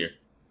prove it year.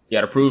 You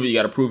gotta prove it. You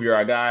gotta prove you're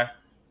our guy.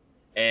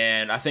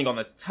 And I think on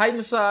the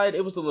Titans side,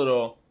 it was a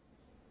little.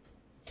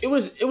 It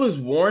was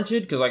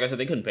warranted because, like I said,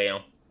 they couldn't pay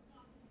him,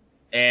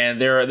 and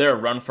they're a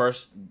run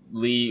first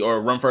league or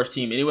run first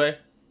team anyway.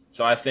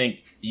 So I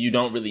think you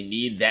don't really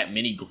need that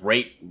many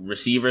great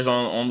receivers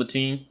on the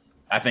team.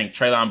 I think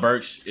Treylon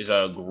Burks is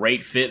a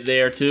great fit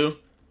there too,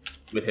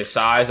 with his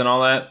size and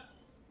all that.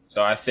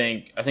 So I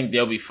think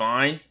they'll be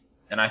fine,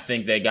 and I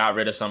think they got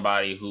rid of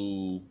somebody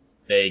who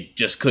they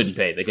just couldn't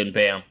pay. They couldn't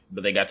pay him,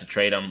 but they got to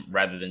trade him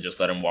rather than just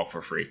let him walk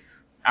for free.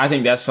 I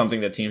think that's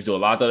something that teams do a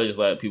lot, though. They just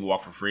let people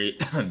walk for free.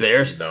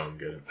 Bears. Don't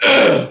get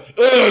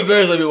it.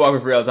 Bears let people walk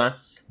for free all the time.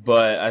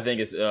 But I think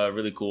it's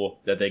really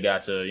cool that they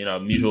got to,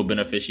 mutual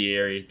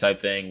beneficiary type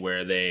thing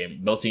where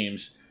both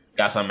teams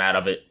got something out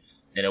of it.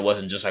 And it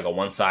wasn't just like a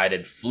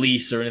one-sided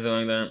fleece or anything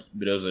like that.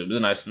 But it was a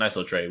nice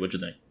little trade. What you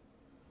think?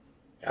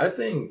 I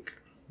think,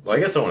 I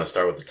guess I want to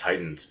start with the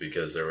Titans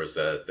because there was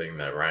that thing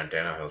that Ryan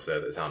Tannehill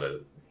said that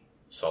sounded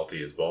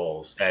salty as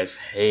balls. As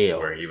hell.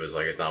 Where he was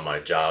like, it's not my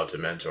job to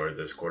mentor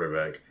this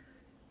quarterback.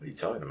 What are you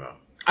talking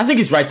about? I think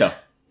he's right, though.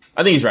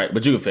 I think he's right,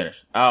 but you can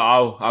finish.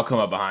 I'll come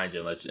up behind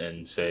you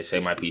and say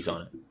my piece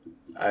on it.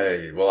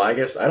 I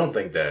guess I don't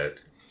think that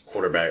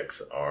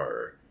quarterbacks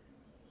are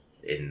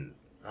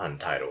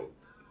untitled.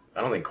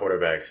 I don't think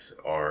quarterbacks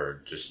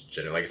are just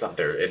generally,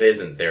 it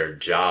isn't their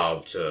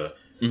job to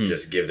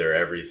just give their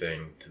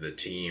everything to the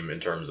team in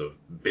terms of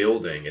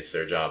building. It's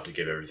their job to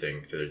give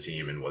everything to their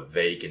team and what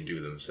they can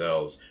do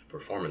themselves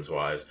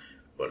performance-wise.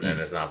 But then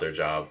it's not their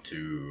job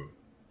to,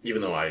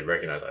 even though I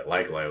recognize I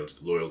like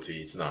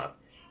loyalty, it's not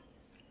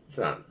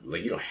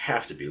like you don't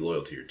have to be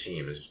loyal to your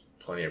team. There's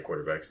plenty of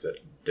quarterbacks that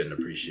didn't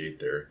appreciate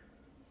their,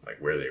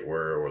 where they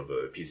were or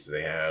the pieces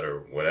they had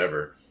or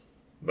whatever.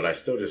 but I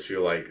still just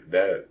feel like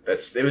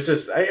it was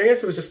just, I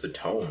guess it was just the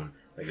tone,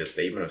 like the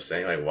statement of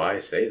saying, like, why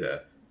say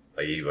that?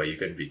 Like you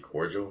couldn't be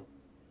cordial?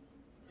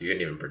 You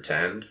couldn't even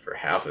pretend for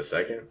half a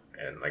second?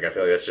 And, like, I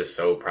feel like that's just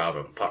so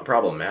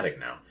problematic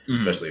now,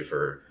 especially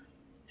for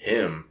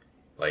him,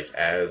 like,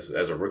 as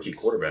a rookie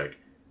quarterback.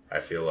 I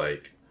feel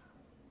like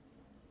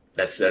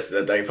I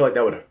feel like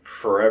that would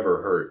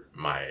forever hurt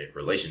my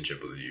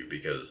relationship with you,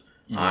 because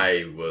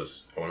I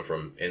was going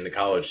from in the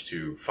college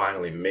to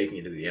finally making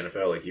it to the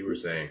NFL. Like you were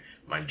saying,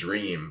 my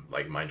dream,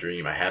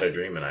 I had a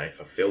dream and I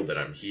fulfilled it.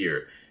 I'm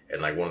here.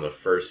 And, like, one of the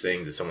first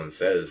things that someone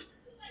says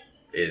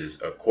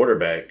is a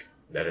quarterback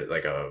that is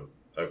like a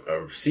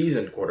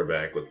seasoned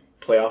quarterback with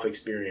playoff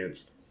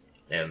experience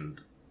and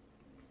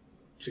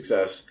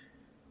success,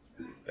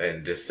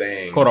 and just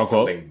saying quote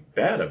unquote something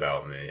bad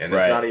about me. And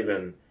right. It's not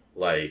even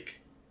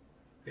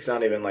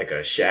like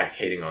a Shaq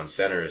hating on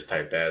centers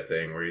type bad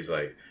thing where he's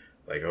like,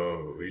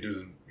 oh, he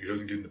doesn't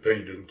get in the paint,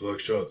 he doesn't block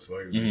shots,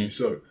 why you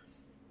suck.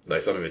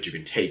 Like, something that you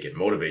can take and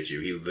motivate you.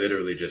 He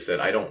literally just said,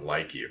 I don't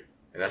like you.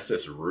 And that's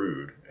just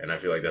rude. And I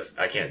feel like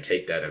I can't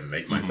take that and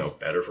make myself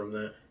better from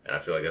that. And I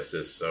feel like that's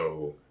just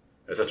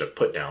it's such a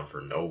put down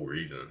for no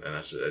reason. And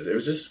it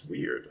was just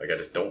weird. Like, I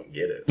just don't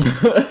get it.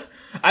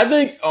 I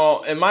think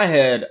in my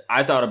head,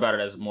 I thought about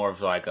it as more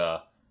of like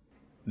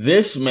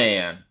this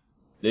man,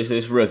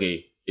 this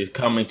rookie is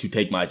coming to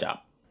take my job.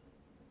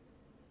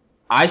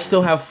 I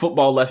still have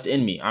football left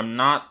in me. I'm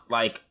not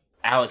like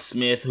Alex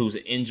Smith, who's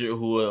injured,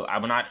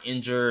 I'm not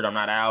injured, I'm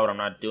not out, I'm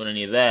not doing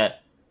any of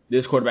that.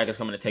 This quarterback is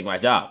coming to take my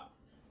job.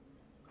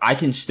 I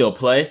can still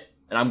play,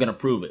 and I'm going to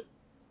prove it.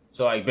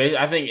 So, like,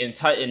 I think in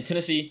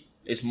Tennessee,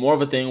 it's more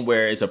of a thing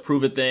where it's a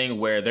prove it thing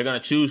where they're going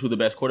to choose who the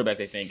best quarterback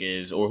they think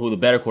is, or who the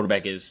better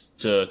quarterback is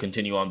to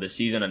continue on this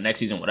season or next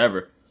season,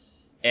 whatever.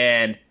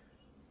 And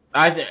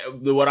I think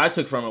what I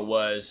took from it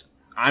was,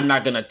 I'm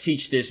not going to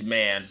teach this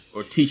man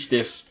or teach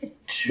this,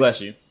 bless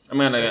you, I'm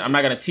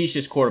not going to teach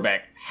this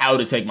quarterback how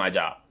to take my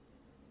job.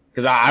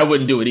 Because I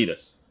wouldn't do it either.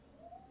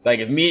 Like,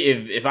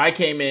 if I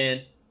came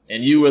in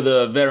and you were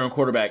the veteran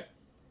quarterback,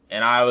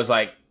 and I was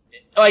like,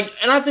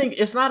 and I think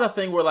it's not a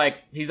thing where, like,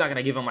 he's not going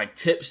to give him, like,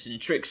 tips and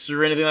tricks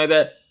or anything like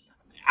that.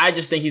 I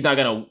just think he's not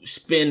going to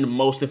spend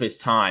most of his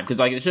time. Because,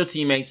 like, it's your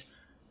teammates.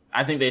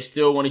 I think they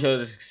still want each other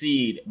to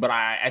succeed. But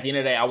at the end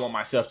of the day, I want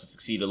myself to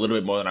succeed a little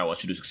bit more than I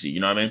want you to succeed. You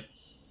know what I mean?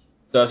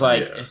 So it's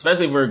like,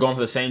 especially if we're going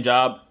for the same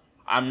job,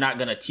 I'm not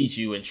going to teach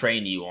you and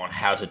train you on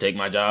how to take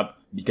my job,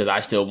 because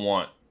I still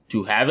want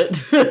to have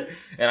it.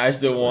 And I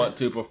still want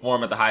to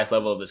perform at the highest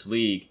level of this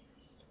league.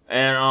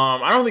 And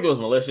I don't think it was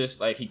malicious.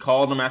 Like, he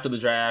called him after the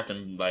draft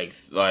and like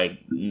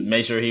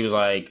made sure he was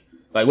like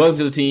welcome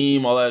to the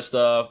team, all that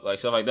stuff, like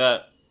stuff like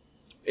that.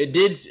 It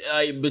did,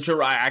 but you're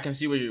right. I can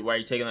see why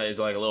you're taking that as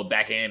like a little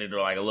backhanded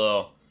or like a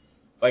little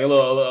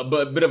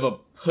bit of a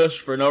push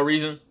for no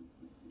reason.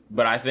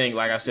 But I think,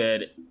 like I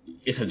said,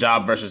 it's a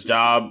job versus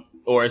job,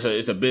 or it's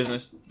a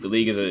business. The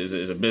league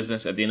is a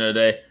business at the end of the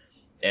day,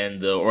 and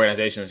the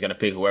organization is going to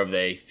pick whoever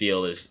they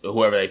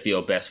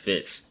feel best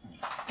fits.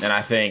 And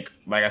I think,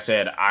 like I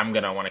said, I'm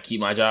going to want to keep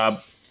my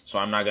job, so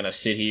I'm not going to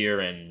sit here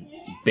and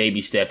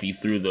baby step you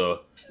through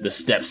the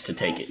steps to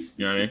take it.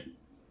 You know what I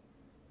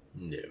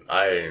mean? Yeah,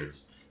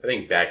 I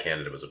think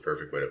backhanded was a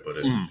perfect way to put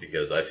it,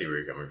 because I see where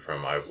you're coming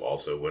from. I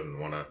also wouldn't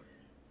want to,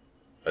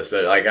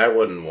 especially, like, I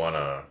wouldn't want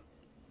to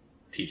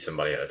teach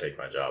somebody how to take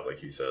my job,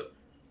 like you said.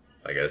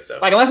 Like,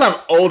 unless I'm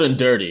old and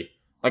dirty,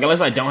 like,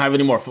 unless I don't have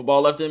any more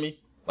football left in me,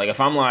 like,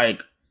 if I'm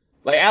like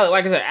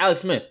I said,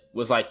 Alex Smith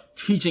was like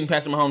teaching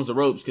Patrick Mahomes the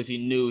ropes because he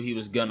knew he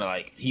was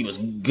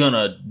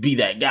gonna be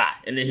that guy,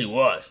 and then he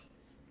was.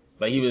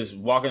 Like, he was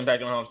walking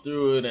Patrick Mahomes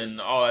through it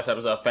and all that type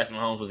of stuff. Patrick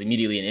Mahomes was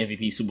immediately an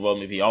MVP, Super Bowl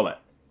MVP, all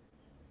that.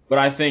 But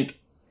I think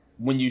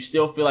when you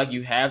still feel like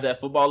you have that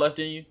football left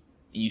in you,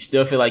 you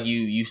still feel like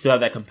you still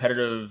have that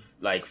competitive,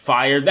 like,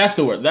 fire. That's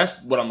the word.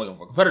 That's what I'm looking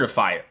for. Competitive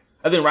fire.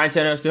 I think Ryan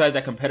Tannehill still has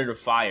that competitive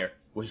fire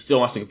where he still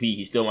wants to compete.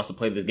 He still wants to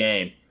play the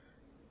game.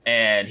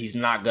 And he's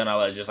not going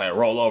to just like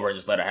roll over and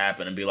just let it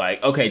happen and be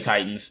like, okay,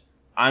 Titans,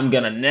 I'm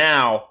going to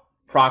now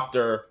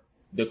proctor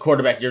the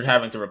quarterback you're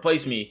having to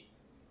replace me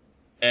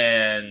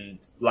and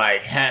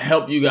like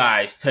help you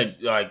guys to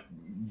like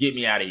get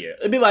me out of here.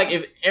 It'd be like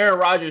if Aaron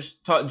Rodgers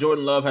taught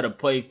Jordan Love how to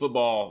play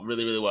football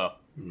really, really well,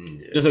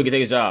 just so he could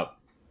take his job.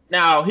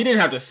 Now, he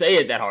didn't have to say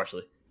it that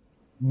harshly,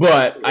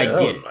 but I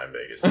get it. My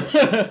biggest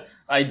issue.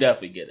 I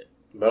definitely get it.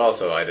 But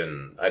also, I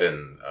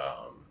didn't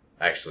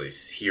actually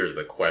hear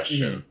the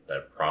question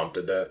that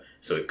prompted that.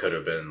 So it could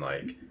have been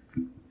like,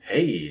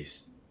 hey,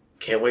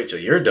 can't wait till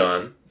you're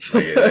done.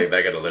 Like,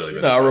 that could have literally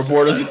been our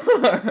reporters.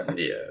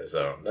 Yeah,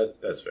 so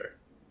that's fair.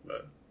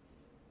 But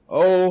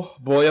oh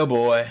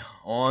boy,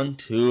 on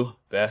to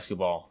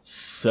basketball.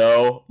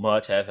 So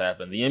much has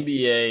happened. The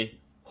NBA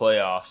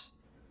playoffs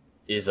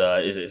is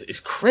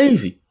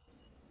crazy.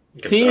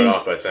 You can start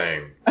off by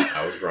saying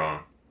I was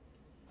wrong.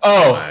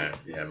 Oh,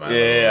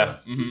 yeah.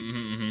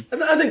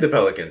 I think the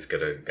Pelicans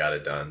could have got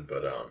it done,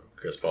 but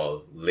Chris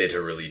Paul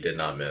literally did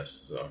not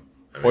miss. So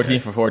 14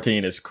 for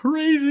 14 is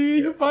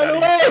crazy. By the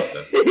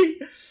way,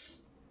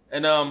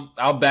 And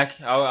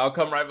I'll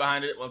come right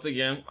behind it once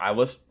again. I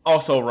was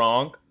also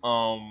wrong.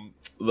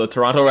 The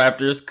Toronto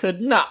Raptors could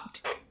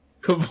not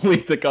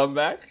complete the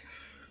comeback.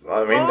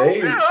 Well, I mean,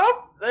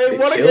 they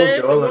won a killed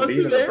game. Joel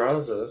Embiid in the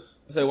process.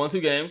 They won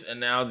 2 games, and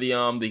now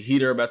the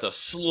Heat are about to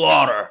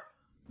slaughter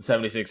the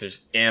 76ers.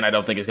 And I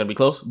don't think it's gonna be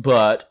close.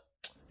 But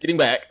getting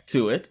back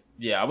to it,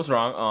 yeah, I was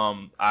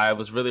wrong. I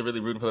was really,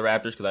 really rooting for the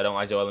Raptors because I don't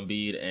like Joel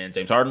Embiid and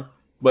James Harden.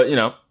 But,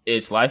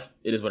 it's life.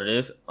 It is what it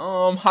is.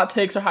 Hot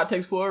takes are hot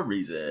takes for a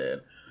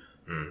reason.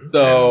 Mm-hmm.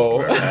 So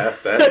we're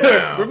past that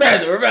now. We're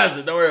past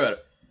it. Don't worry about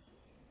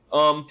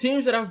it.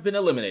 Teams that have been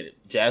eliminated.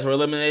 Jazz were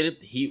eliminated.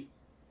 Heat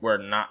were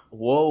not.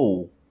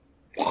 Whoa.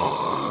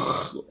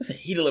 What's a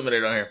Heat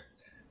eliminated on here?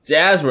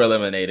 Jazz were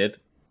eliminated.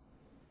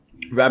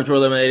 Raptors were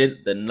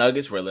eliminated. The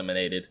Nuggets were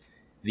eliminated.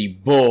 The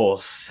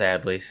Bulls,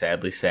 sadly,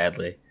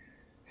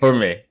 for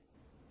me,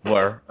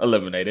 were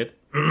eliminated.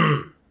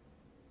 And,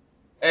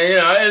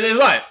 it's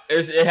life.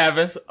 It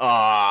happens.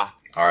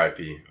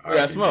 R.I.P. We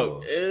got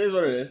smoke. It is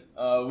what it is.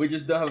 We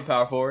just don't have a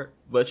power forward.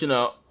 But, what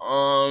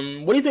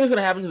do you think is going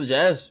to happen to the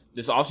Jazz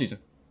this offseason?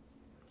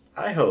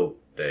 I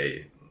hope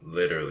they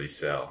literally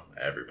sell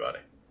everybody.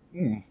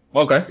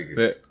 Okay.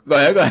 Because, go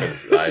ahead.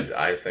 Because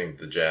I think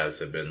the Jazz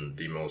have been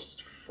the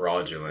most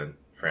fraudulent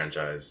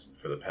franchise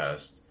for the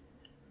past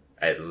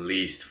at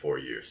least 4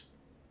 years.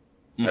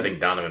 I think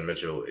Donovan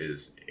Mitchell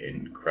is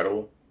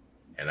incredible.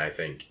 And I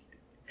think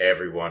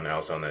everyone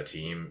else on that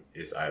team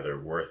is either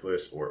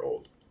worthless or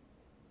old.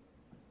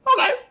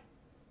 Okay,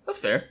 that's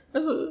fair.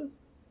 Because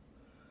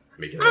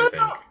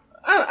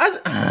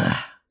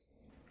I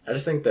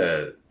just think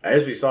that,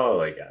 as we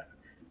saw,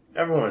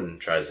 everyone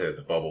tries to say that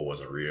the bubble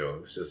wasn't real.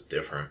 It was just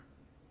different.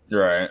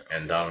 Right.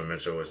 And Donovan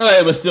Mitchell was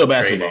it was still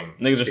basketball.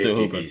 Niggas are still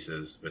 50 hooping.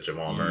 pieces with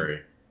Jamal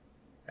Murray.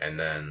 And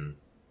then,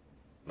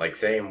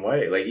 same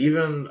way.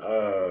 Even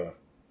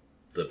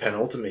the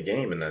penultimate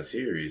game in that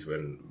series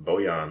when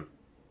Bojan,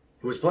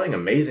 who was playing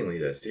amazingly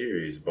that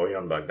series,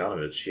 Bojan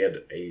Bogdanovic, he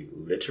had a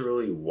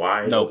literally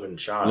wide open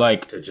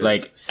shot to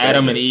just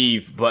Adam and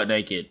Eve butt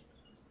naked.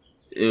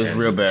 It was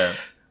real bad.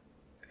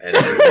 And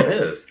he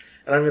missed.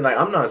 And I mean,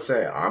 I'm not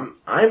saying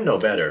I'm no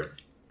better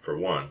for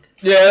one.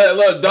 Yeah,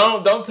 look,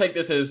 don't take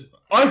this as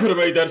I could have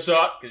made that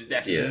shot because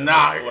that's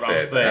not what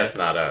I'm saying. That's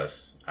not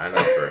us. I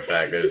know for a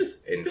fact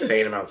there's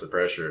insane amounts of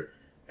pressure,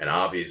 and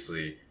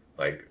obviously,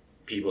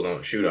 people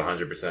don't shoot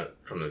 100%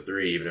 from the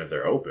three, even if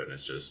they're open.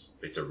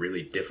 It's a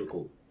really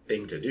difficult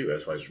thing to do.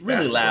 That's why it's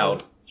really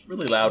loud. It's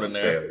really loud in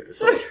there. It's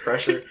so much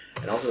pressure,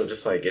 and also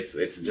just it's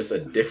just a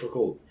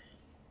difficult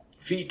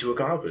feat to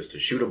accomplish to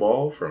shoot a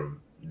ball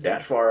from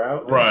that far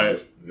out, and to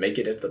just make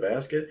it into the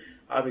basket.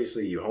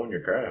 Obviously, you hone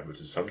your craft, but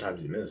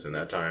sometimes you miss, and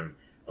that time,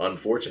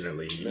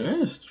 unfortunately, he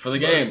missed for the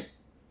game.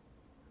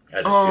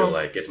 I just feel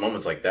like it's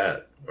moments like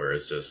that where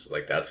it's just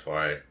that's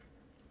why.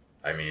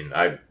 I mean,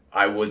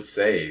 I would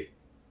say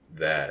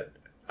that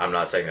I'm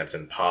not saying that's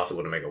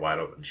impossible to make a wide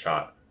open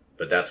shot,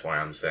 but that's why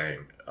I'm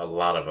saying a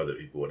lot of other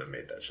people would have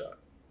made that shot.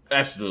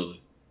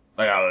 Absolutely.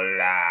 A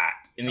lot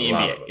in the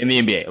NBA. In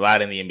the NBA. A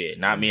lot in the NBA.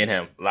 Not me and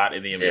him. A lot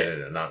in the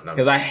NBA. Yeah,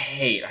 because I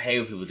hate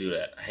when people do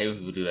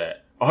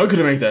that. Oh, I could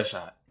have made that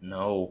shot.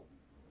 No,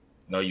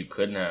 you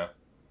couldn't have.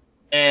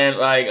 And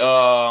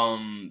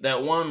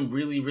that one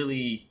really,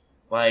 really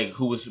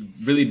who was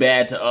really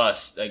bad to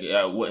us.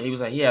 He was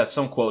he had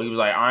some quote. He was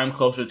 "I'm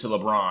closer to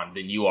LeBron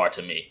than you are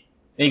to me."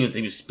 And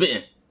he was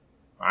spitting.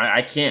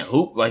 I can't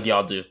hoop like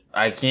y'all do.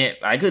 I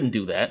couldn't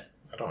do that.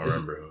 I don't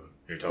remember who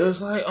you're talking. It was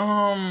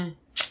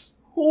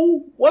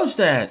who was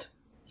that?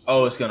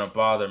 Oh, it's gonna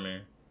bother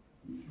me.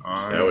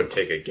 I would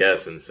take a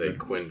guess and say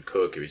Quinn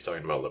Cook if he's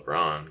talking about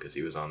LeBron because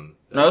he was on.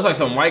 No, it's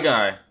some white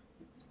guy.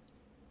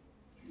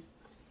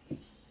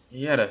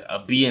 He had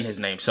a B in his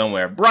name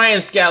somewhere. Brian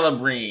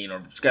Scalabrine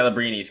or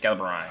Scalabrini.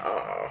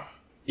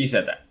 He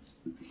said that.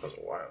 That was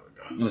a while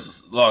ago. It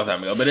was a long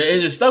time ago, but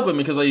it just stuck with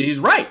me because he's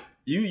right.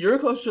 You're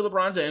closer to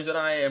LeBron James than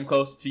I am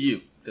close to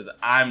you because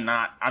I'm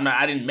not.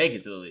 I didn't make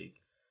it to the league.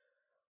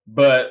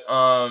 But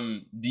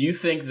do you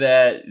think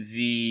that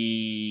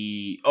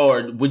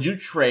would you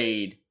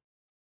trade?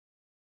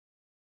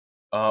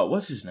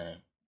 What's his name?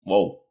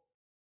 Whoa,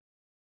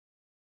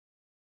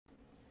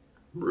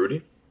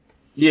 Rudy.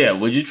 Yeah,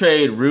 would you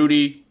trade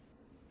Rudy,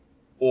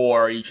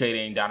 or are you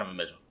trading Donovan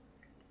Mitchell?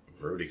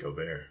 Rudy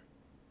Gobert.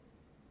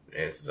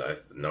 Answer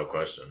no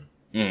question.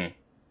 Mm.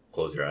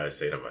 Close your eyes,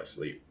 say it in my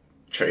sleep.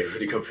 Trade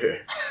Rudy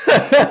Gobert.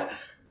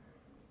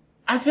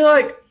 I feel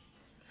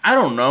I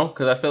don't know,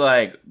 because I feel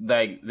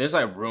there's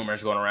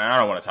rumors going around. I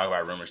don't want to talk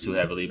about rumors too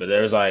heavily, but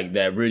there's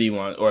that Rudy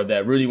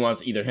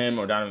wants either him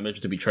or Donovan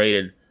Mitchell to be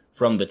traded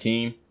from the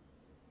team.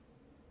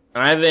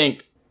 And I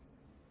think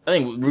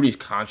Rudy's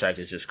contract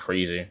is just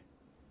crazy.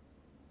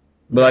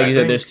 But like you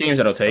said, there's teams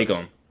that'll take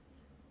him.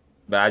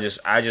 But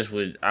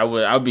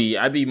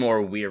I'd be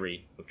more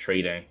weary of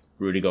trading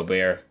Rudy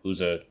Gobert, who's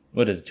a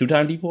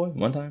 2-time decoy?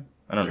 1 time?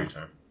 I don't know.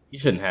 3-time. You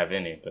shouldn't have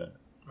any, but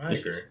I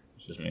agree.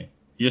 It's just me.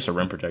 You're just a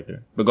rim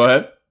protector. But go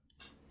ahead.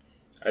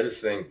 I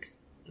just think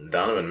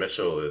Donovan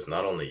Mitchell is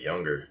not only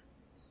younger,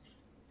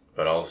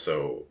 but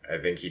also I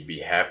think he'd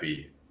be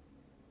happy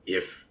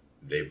if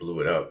they blew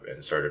it up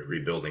and started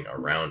rebuilding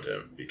around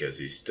him, because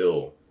he's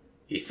still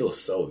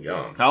so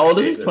young. How old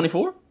is he?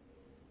 24?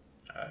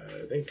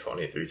 I think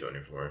 23,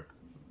 24.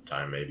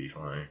 Time may be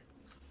flying.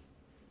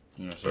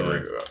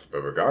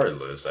 But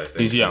regardless, I think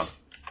he's young.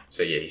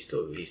 He's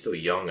still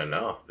young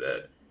enough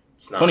that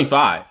it's not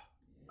 25.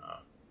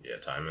 Yeah,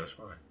 time is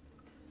fine.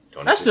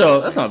 That's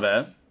not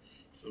bad.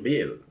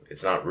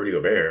 It's not Rudy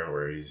Gobert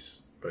where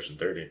he's pushing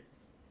 30,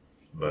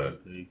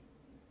 but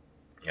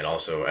and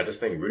also I just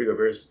think Rudy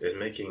Gobert is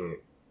making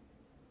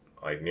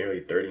like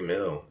nearly 30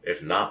 mil,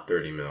 if not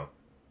 30 mil,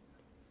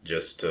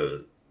 just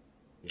to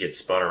get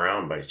spun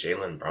around by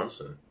Jalen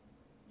Brunson,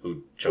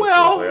 who chokes in the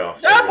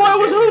playoffs. That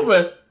boy was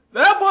hooping.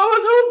 That boy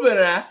was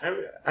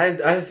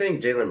hooping. I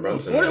think Jalen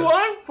Brunson 41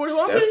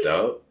 stepped piece?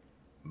 up,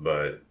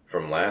 but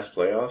from last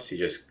playoffs, he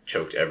just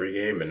choked every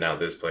game, and now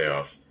this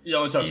playoff, he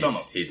only choked some of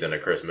them. He's in a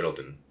Chris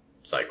Middleton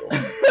cycle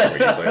where you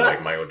play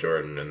like Michael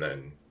Jordan, and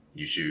then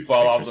you shoot 6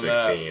 for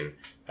 16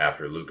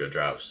 after Luka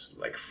drops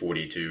like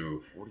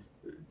 42,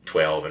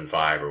 12, and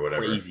 5 or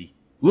whatever. Crazy.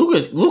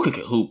 Luka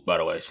can hoop, by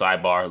the way.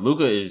 Sidebar.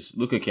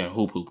 Luka can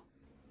hoop.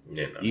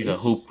 Yeah, no, he's a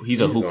hooper.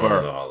 He's going to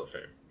the Hall of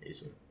Fame.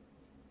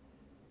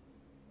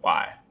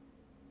 Why?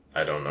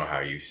 I don't know how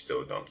you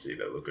still don't see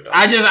that Luka.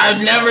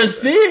 I've never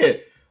seen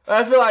it.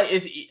 I feel like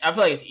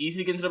it's easy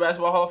to get into the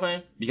Basketball Hall of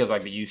Fame because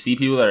like you see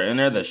people that are in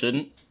there that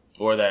shouldn't,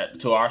 or that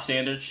to our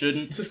standards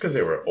shouldn't. It's just because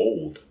they were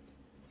old,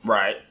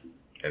 right?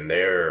 And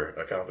their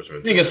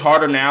accomplishments. You think it's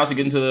harder now to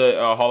get into the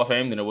Hall of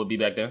Fame than it would be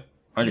back then?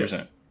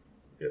 100%.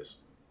 Yes.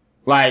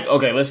 Like,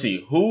 okay, let's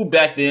see. Who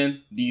back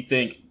then do you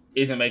think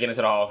isn't making it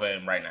to the Hall of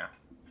Fame right now?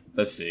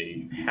 Let's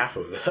see. Half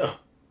of them.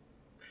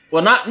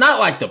 Well, not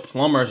like the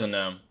plumbers and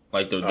them.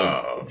 Like the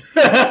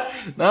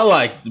not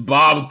like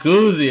Bob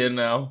Cousy and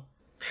them.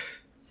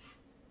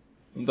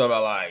 I'm talking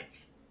about like.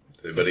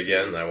 But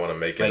again, I want to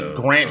make it like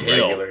Grant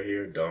Hill. Regular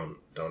here.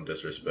 Don't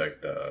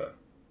disrespect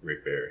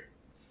Rick Barry.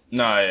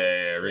 No,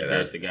 yeah. Rick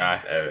Barry's the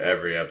guy.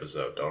 Every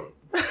episode, don't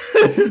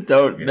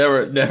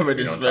never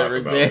disrespect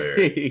Rick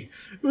Barry.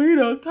 We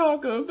don't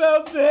talk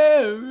about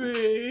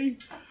Barry.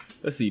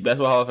 Let's see,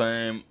 Basketball Hall of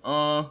Fame.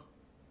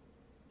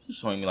 Just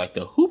showing me like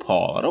the hoop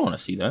hall. I don't want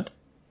to see that.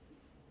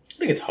 I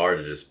think it's hard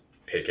to just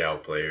pick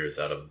out players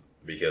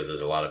because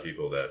there's a lot of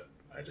people that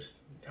I just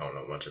don't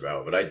know much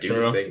about. But I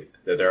do think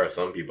that there are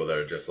some people that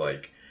are just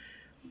like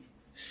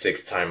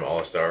 6-time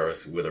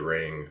All-Stars with a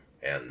ring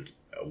and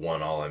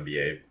 1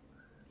 All-NBA.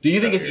 Do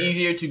you think it's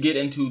easier to get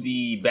into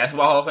the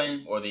Basketball Hall of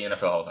Fame or the NFL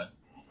Hall of Fame?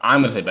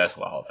 I'm going to say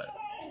Basketball Hall of Fame.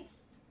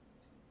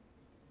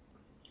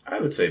 I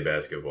would say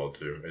basketball,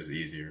 too, is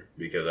easier.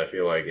 Because I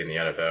feel like in the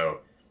NFL,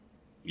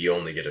 you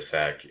only get a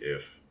sack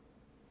if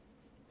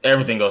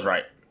everything goes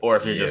right. Or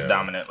if you're just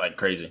dominant like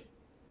crazy.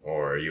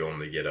 Or you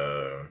only get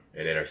an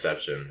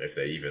interception if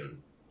they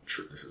even,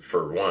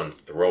 for one,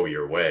 throw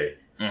your way.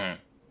 Mm-hmm.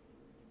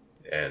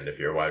 And if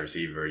you're a wide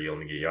receiver, you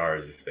only get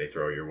yards if they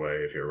throw your way.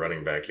 If you're a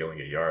running back, you only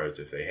get yards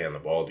if they hand the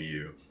ball to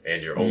you.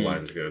 And your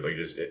O-line's good. Like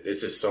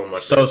it's just so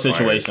much. So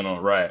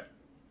situational, right.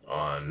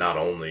 On not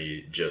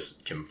only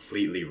just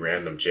completely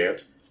random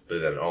chance,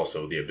 but then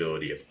also the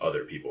ability of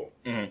other people.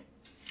 Mm-hmm.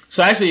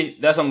 So actually,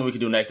 that's something we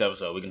can do next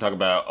episode. We can talk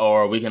about,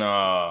 or we can,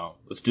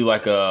 let's do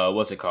like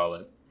what's it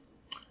called?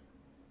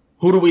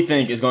 Who do we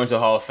think is going to the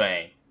Hall of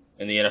Fame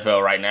in the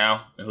NFL right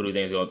now? And who do we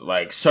think is going to,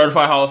 like,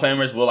 certified Hall of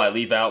Famers? We'll, like,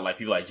 leave out, like,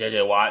 people like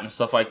J.J. Watt and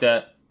stuff like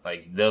that.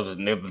 Like, those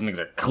niggas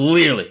are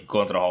clearly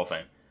going to the Hall of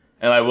Fame.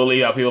 And, like, we'll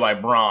leave out people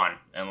like Braun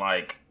and,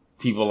 like,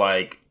 people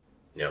like...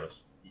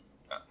 Giannis.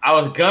 I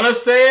was gonna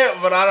say it,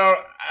 but I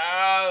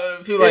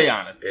don't... people like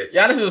Giannis.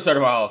 Giannis is a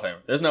certified Hall of Famer.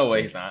 There's no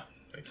way he's not.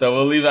 So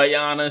we'll leave out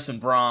Giannis and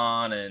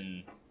Braun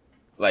and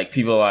like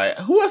people like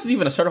who else is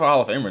even a certified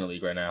Hall of Famer in the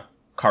league right now?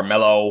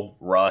 Carmelo,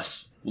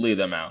 Russ. We'll leave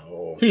them out.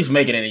 Oh. He's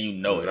making it and you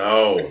know it.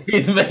 No.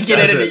 He's making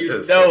it and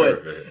you know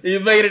it.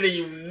 He's making it and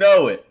you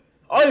know it.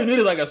 All you need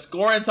is like a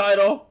scoring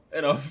title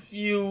and a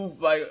few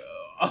like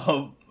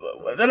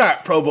they're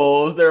not Pro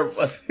Bowls, they're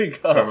what's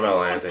it called?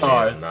 Carmelo Anthony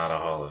is not a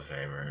Hall of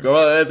Famer.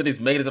 Carmelo Anthony's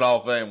making it to the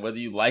Hall of Fame, whether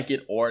you like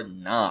it or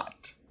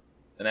not.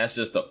 And that's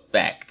just a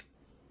fact.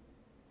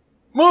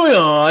 Moving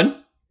on.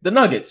 The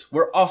Nuggets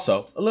were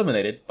also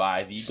eliminated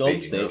by the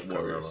Golden State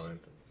Warriors.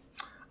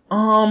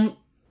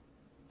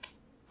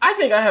 I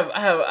think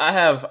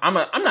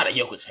I'm not a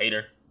Jokic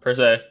hater per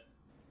se.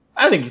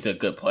 I think he's a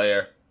good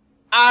player.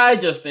 I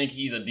just think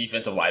he's a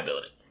defensive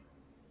liability.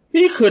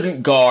 He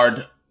couldn't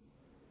guard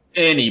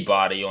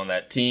anybody on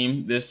that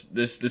team this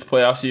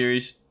playoff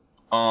series.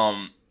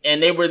 And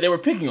they were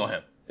picking on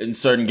him in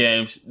certain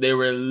games. They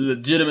were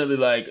legitimately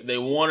like they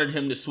wanted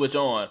him to switch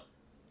on.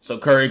 So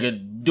Curry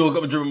could do a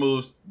couple dribble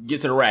moves,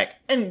 get to the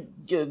rack. And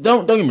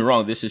don't get me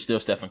wrong, this is still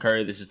Stephen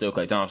Curry, this is still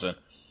Klay Thompson.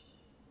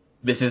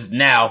 This is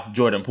now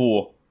Jordan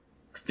Poole.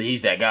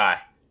 He's that guy.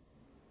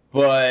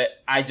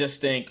 But I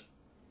think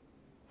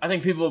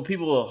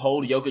people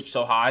hold Jokic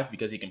so high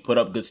because he can put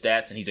up good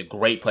stats and he's a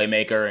great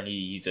playmaker and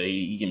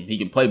he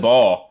can play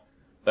ball.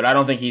 But I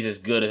don't think he's as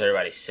good as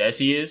everybody says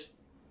he is.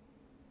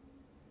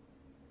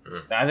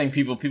 I think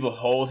people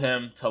hold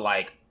him to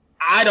like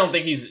I don't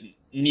think he's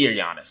near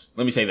Giannis.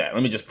 Let me say that.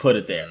 Let me just put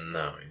it there.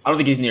 No, I don't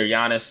think he's near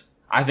Giannis.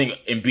 I think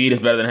Embiid is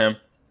better than him.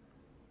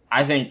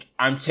 I think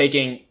I'm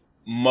taking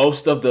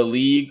most of the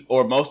league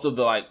or most of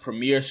the like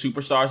premier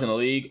superstars in the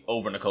league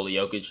over Nikola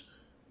Jokic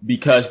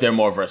because they're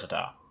more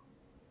versatile.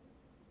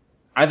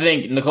 I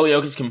think Nikola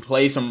Jokic can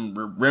play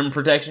some rim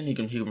protection. He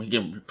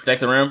can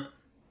protect the rim,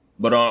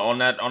 but on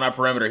that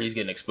perimeter, he's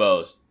getting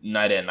exposed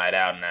night in, night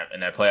out in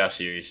that playoff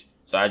series.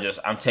 So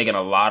I'm taking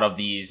a lot of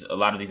these other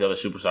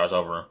superstars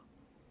over him.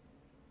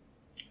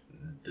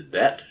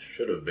 That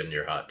should have been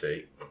your hot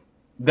take.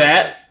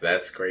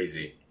 That's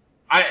crazy.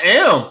 I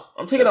am.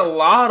 I'm taking a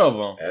lot of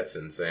them. That's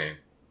insane.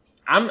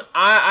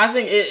 I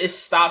think it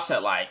stops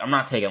at like I'm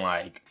not taking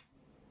like.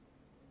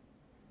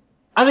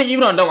 I think even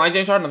though I don't like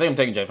James Harden, I think I'm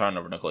taking James Harden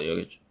over Nikola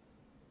Jokic.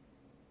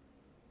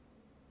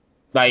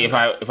 Like if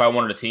I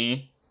wanted a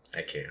team,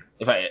 I can't.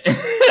 If I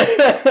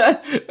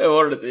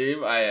wanted a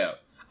team, I am.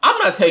 I'm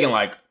not taking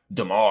like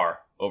DeMar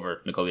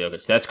over Nikola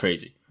Jokic. That's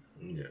crazy.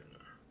 Yeah.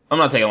 I'm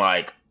not taking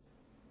like.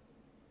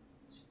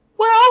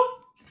 Well,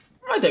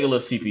 I might take a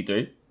little CP3.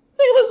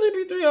 Take a little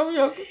CP3 over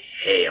Jokic.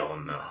 Hell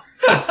no.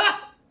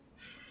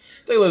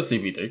 Take a little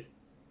CP3.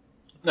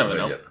 Never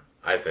know. Yeah,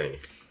 I think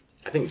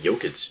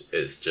Jokic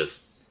is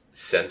just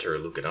center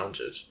Luka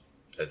Doncic.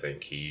 I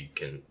think he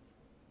can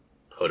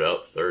put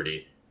up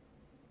 30.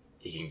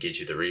 He can get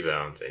you the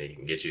rebounds and he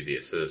can get you the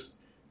assists.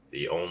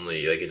 His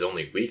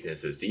only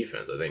weakness is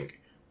defense. I think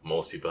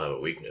most people have a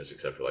weakness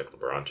except for like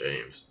LeBron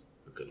James,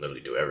 who can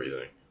literally do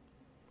everything.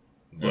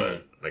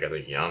 But I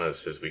think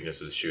Giannis, his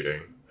weakness is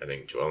shooting. I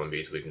think Joel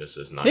Embiid's weakness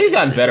is not. He's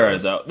gotten better at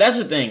it though. That's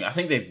the thing. I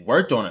think they've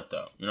worked on it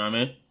though. You know what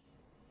I mean?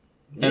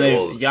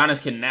 And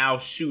Giannis can now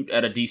shoot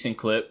at a decent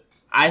clip.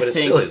 But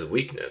it's still his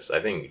weakness. I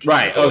think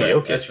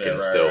Jokic can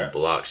still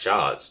block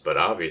shots, but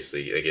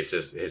obviously, it's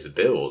just his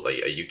build.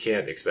 You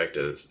can't expect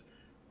us,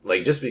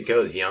 just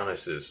because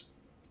Giannis is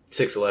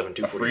 6'11",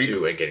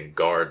 242 and can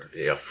guard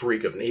he's a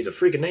freak of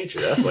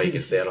nature. That's why he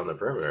can stay out on the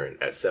perimeter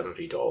at 7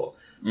 feet tall.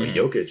 But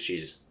Jokic,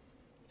 he's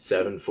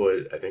 7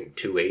 foot, I think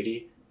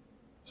 280.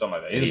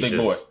 Something like that. He's a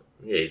big boy.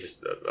 Yeah, he's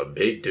just a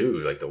big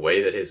dude. The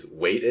way that his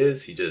weight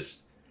is, he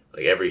just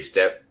every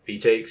step he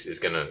takes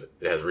it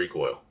has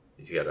recoil.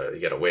 You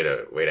gotta wait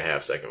a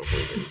half second before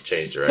you can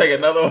change direction. Take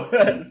another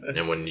one.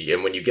 and when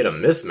you get a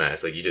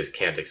mismatch, you just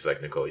can't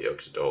expect Nikola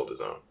Jokic to hold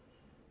his own.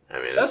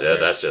 I mean,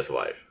 that's just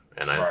life,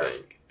 and I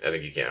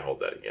think you can't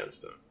hold that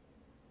against him.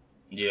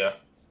 Yeah.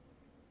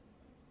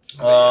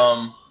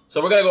 So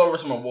we're gonna go over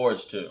some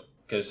awards too,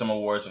 because some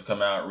awards have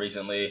come out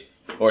recently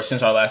or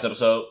since our last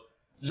episode.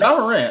 Ja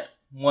Morant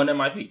won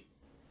MIP,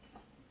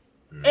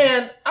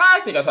 and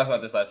I think I talked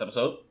about this last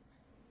episode.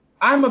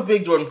 I'm a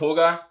big Jordan Poole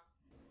guy.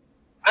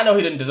 I know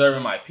he didn't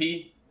deserve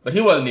MIP, but he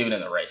wasn't even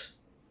in the race.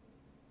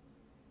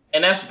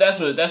 And that's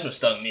what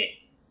stung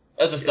me.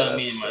 That's what stung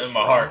me in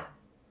my heart.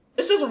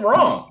 It's just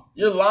wrong.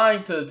 You're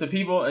lying to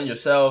people and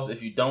yourselves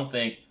if you don't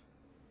think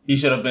he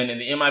should have been in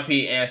the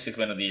MIP and Sixth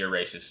Man of the Year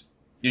races.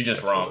 You're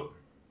just wrong.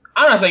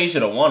 I'm not saying he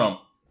should have won them,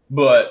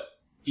 but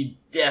he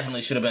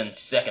definitely should have been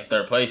second,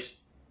 third place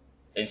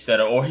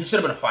or he should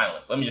have been a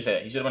finalist. Let me just say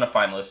that. He should have been a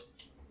finalist.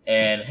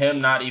 And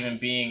him not even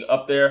being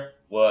up there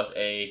was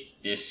a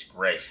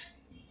disgrace.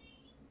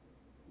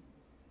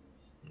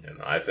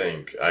 I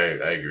think I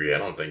agree. I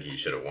don't think he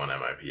should have won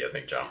MIP. I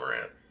think Ja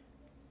Morant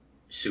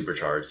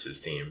supercharged his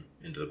team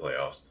into the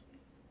playoffs,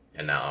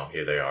 and now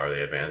here they are.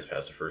 They advanced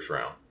past the first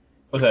round.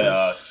 Was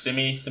that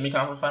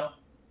semi-conference finals?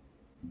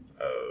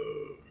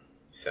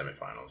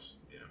 Semifinals.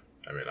 Yeah.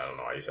 I mean, I don't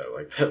know why you said it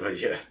like that, but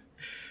yeah.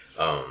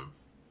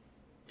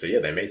 So yeah,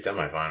 they made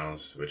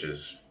semifinals, which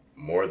is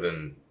more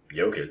than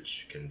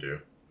Jokic can do.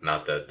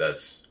 Not that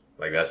that's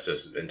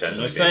just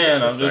intentionally.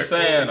 I'm just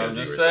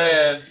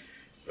saying.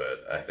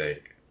 But I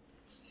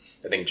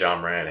think Ja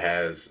Morant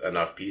has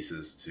enough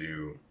pieces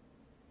to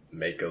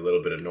make a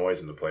little bit of noise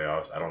in the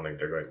playoffs. I don't think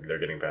they're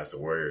getting past the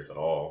Warriors at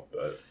all,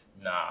 but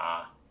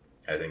nah.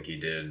 I think he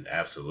did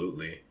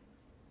absolutely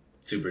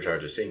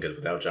supercharge his team because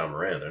without Ja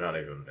Morant, they're not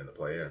even in the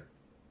play-in.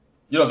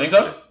 You don't think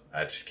so?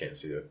 I just can't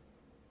see it.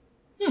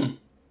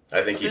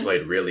 I think he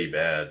played really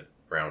bad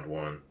round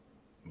one,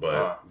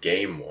 but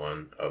game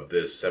one of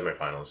this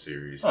semifinal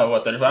series. Oh,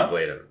 what, 35? He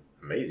played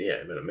amazing. Yeah,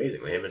 he played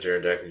amazingly. Him and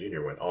Jaren Jackson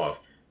Jr. went off,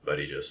 but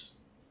he just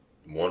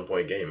 1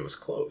 point game. It was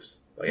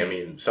close. I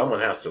mean, someone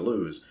has to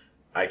lose.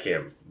 I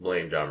can't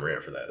blame Ja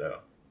Morant for that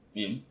though.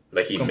 Yeah,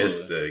 he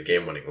missed the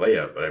game-winning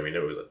layup, but I mean,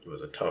 it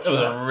was a tough shot. It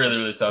was a really,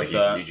 really tough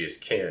shot. You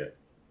just can't.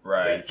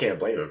 Right. You can't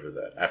blame him for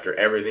that. After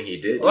everything he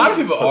did. A lot of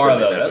people are,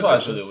 though. That's why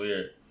it's really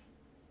weird.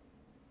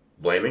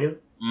 Blaming him?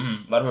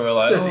 Mm-hmm. A lot of people are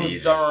like, it's just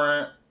easy. Ja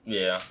Morant.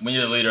 Yeah. When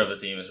you're the leader of the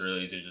team, it's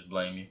really easy to just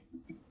blame you.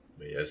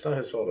 But yeah, it's not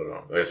his fault at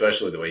all.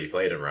 Especially the way he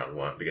played in round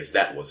one, because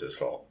that was his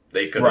fault.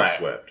 They could have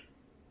swept,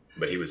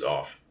 but he was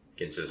off.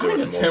 I think the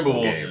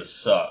Timberwolves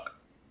just suck.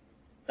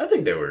 I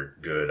think they were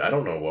good. I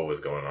don't know what was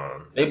going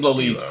on. They blow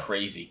leads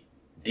crazy.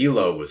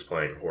 D'Lo was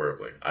playing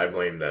horribly. I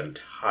blame that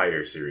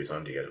entire series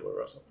on D'Angelo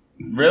Russell.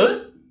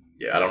 Really?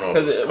 Yeah, I don't know if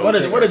it was what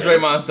did coaching or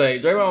him. Draymond say?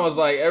 Draymond was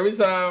like, every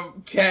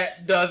time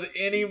Cat does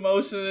any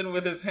motion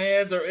with his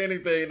hands or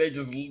anything, they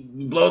just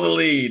blow the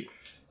lead.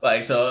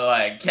 Like, so,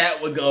 like,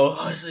 Cat would go,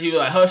 he would,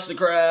 like, hush the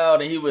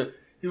crowd, and he would,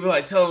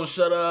 like, tell them to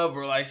shut up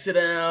or, like, sit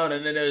down,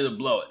 and then they would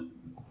blow it.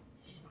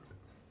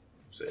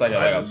 So, It's like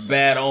a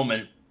bad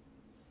omen.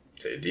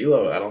 Say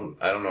D'Lo, I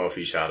don't know if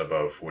he shot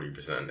above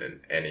 40%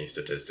 in any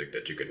statistic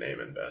that you could name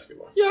in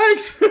basketball.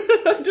 Yikes!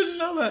 I didn't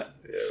know that.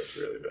 Yeah, it was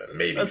really bad.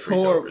 Maybe That's free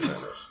throw horrible.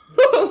 percentage.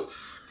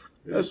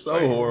 That's so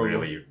horrible.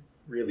 Really,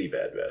 really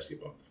bad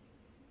basketball.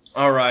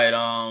 All right,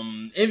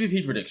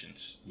 MVP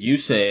predictions. You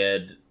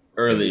said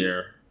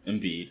earlier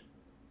Embiid.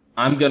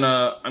 I'm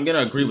gonna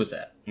agree with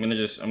that. I'm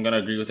gonna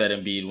agree with that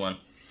Embiid one.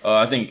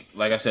 I think,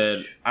 like I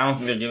said, I don't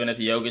think they're giving it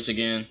to Jokic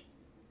again.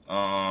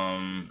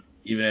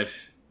 Even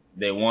if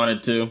they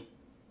wanted to.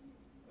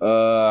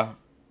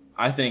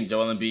 I think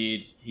Joel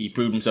Embiid, he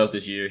proved himself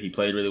this year. He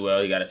played really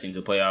well. He got us into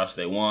the playoffs.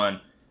 They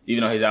won.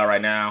 Even though he's out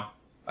right now,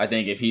 I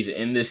think if he's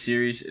in this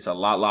series, it's a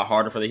lot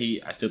harder for the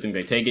Heat. I still think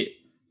they take it,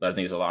 but I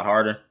think it's a lot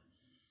harder.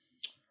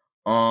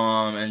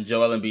 And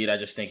Joel Embiid, I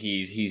just think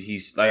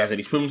he's like I said,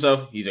 he's proven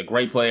himself. He's a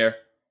great player.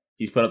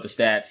 He's put up the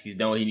stats. He's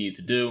done what he needed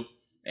to do.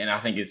 And I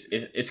think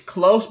it's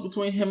close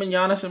between him and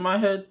Giannis in my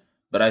head,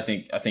 but I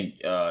think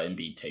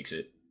Embiid takes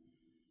it.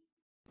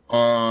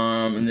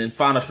 And then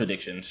finals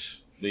predictions.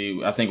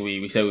 I think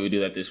we said we would do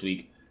that this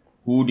week.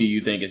 Who do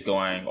you think is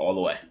going all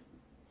the way?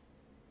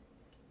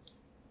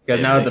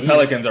 Because now that the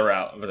Pelicans are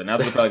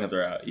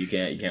out, you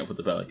can't put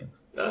the Pelicans.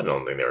 I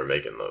don't think they were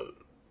making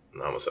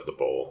I almost said the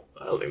bowl.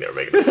 I don't think they were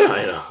making the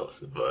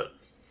finals, but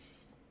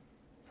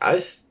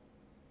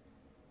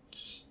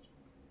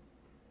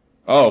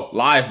Oh,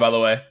 live, by the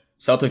way.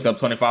 Celtics up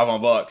 25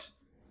 on Bucks.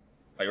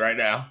 Like right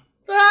now.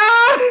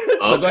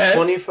 Up So go ahead.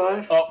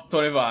 25? Up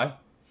 25.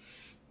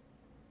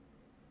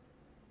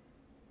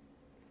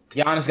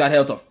 Giannis got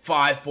held to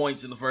 5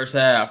 points in the first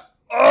half.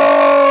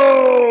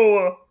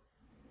 Oh!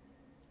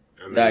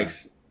 I mean,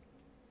 Yikes.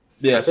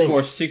 Yeah, I think-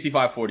 score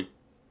 65-40.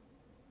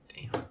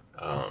 Damn.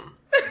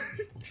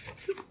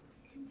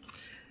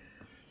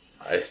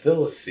 I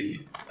still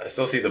see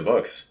the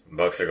Bucks.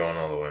 Bucks are going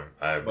all the way.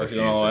 I Bucks are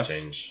going all refuse the to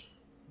change.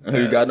 Who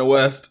you got in the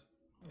West?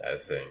 I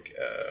think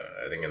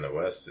in the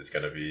West it's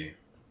gonna be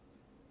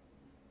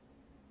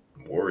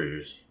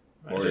Warriors.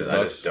 I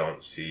just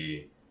don't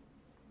see.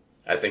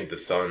 I think the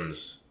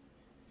Suns,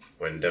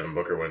 when Devin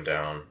Booker went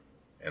down,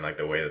 and like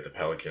the way that the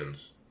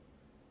Pelicans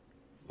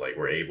like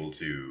were able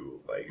to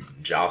like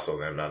jostle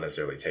them, not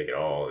necessarily take it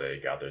all. They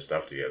got their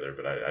stuff together,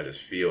 but I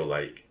just feel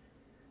like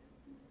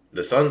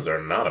the Suns are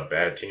not a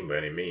bad team by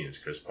any means.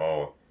 Chris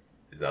Paul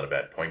is not a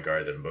bad point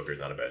guard. Devin Booker is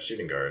not a bad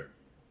shooting guard.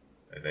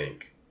 I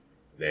think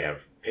they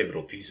have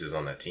pivotal pieces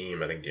on that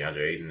team. I think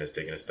DeAndre Ayton has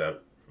taken a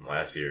step from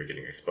last year,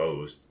 getting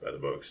exposed by the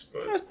books,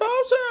 but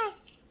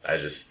I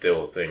just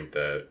still think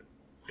that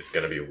it's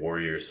going to be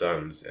Warriors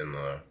Suns in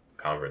the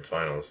conference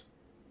finals,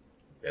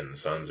 and the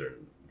Suns are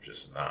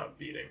just not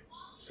beating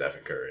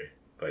Stephen Curry,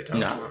 Klay Thompson.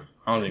 No,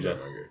 I don't think so. I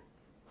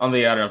don't think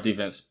they got enough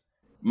defense.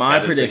 My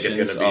predictions. It's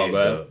going to be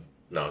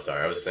I was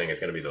just saying it's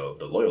going to be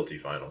the loyalty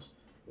finals.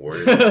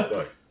 Warriors.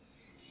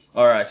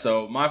 All right,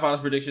 so my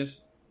finals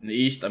predictions in the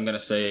East. I'm going to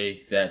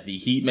say that the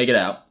Heat make it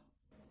out.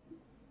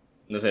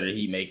 I'm going to say the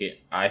Heat make it.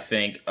 I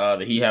think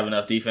the Heat have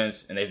enough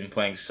defense, and they've been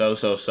playing so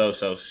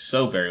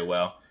very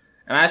well.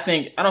 And I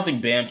don't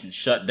think Bam can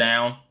shut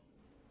down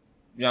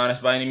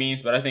Giannis by any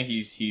means, but I think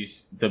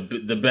he's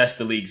the best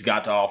the league's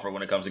got to offer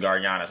when it comes to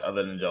guarding Giannis,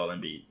 other than Joel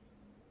Embiid.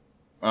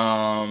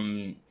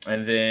 And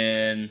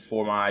then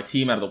for my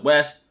team out of the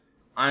West,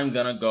 I'm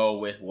gonna go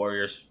with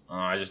Warriors.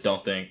 I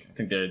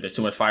think there's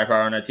too much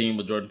firepower on that team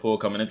with Jordan Poole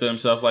coming into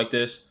himself like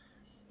this,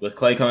 with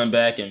Klay coming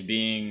back and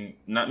being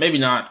maybe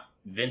not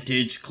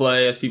vintage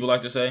Klay as people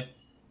like to say,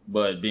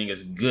 but being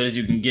as good as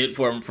you can get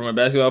from a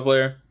basketball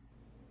player.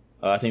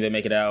 I think they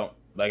make it out.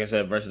 Like I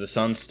said, versus the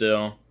Suns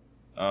still.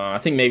 I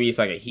think maybe it's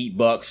like a Heat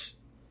Bucks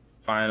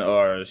final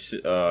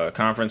or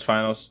conference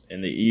finals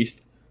in the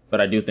East,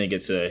 but I do think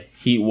it's a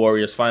Heat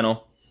Warriors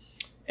final,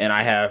 and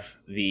I have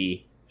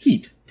the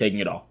Heat taking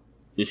it all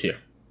this year.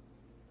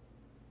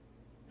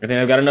 I think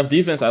they've got enough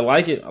defense. I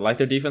like it. I like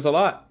their defense a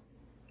lot.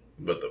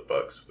 But the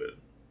Bucks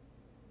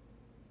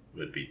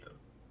would beat them.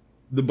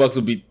 The Bucks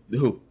will beat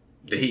who?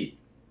 The Heat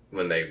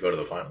when they go to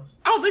the finals.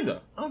 I don't think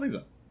so.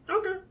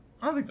 Okay.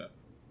 I don't think so.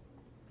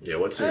 Yeah,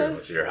 what's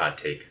your hot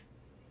take?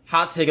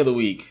 Hot take of the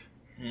week.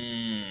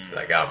 'Cause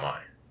I got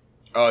mine.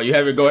 Oh, you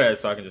have it? Go ahead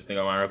so I can just think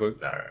on mine real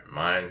quick. All right.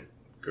 Mine,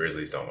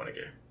 Grizzlies don't win a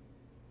game.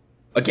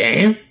 A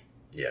game?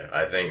 Yeah,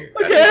 I think...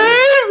 A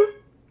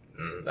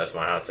game? That's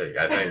my hot take.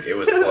 I think it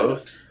was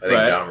close. I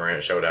think John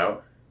Morant showed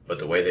out. But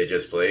the way they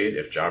just played,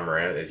 if John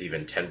Morant is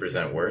even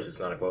 10% worse, it's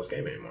not a close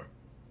game anymore.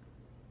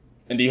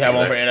 And do you have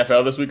one for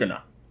NFL this week or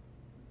not?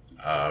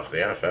 For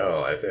the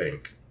NFL, I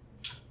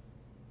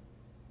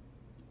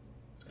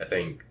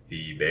think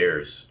the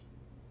Bears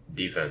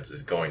defense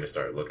is going to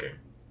start looking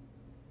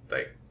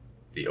like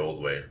the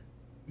old way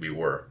we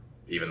were.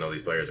 Even though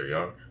these players are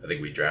young, I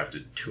think we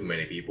drafted too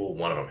many people.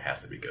 One of them has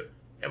to be good,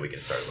 and we can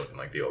start looking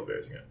like the old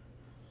Bears again.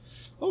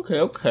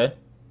 Okay.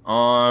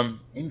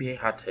 NBA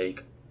hot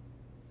take.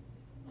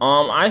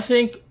 I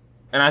think,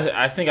 and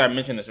I think I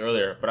mentioned this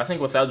earlier, but I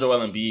think without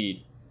Joel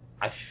Embiid,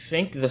 I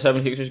think the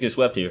 76ers get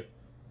swept here.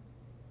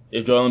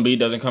 If Joel Embiid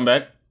doesn't come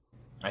back,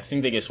 I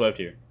think they get swept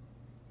here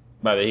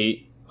by the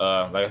Heat.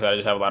 Like I said, I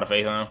just have a lot of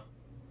faith in them.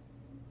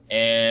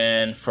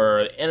 And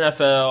for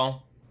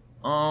NFL,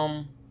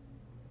 I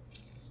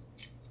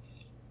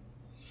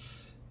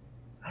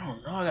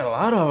don't know. I got a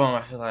lot of them.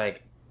 I feel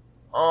like,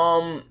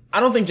 I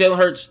don't think Jalen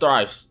Hurts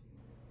thrives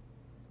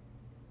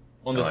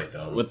on this,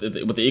 with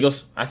the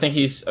Eagles. I think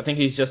he's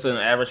just an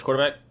average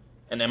quarterback,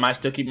 and they might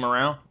still keep him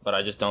around, but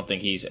I just don't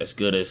think he's as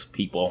good as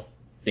people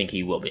think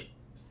he will be.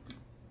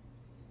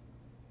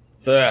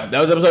 So yeah, that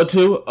was episode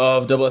 2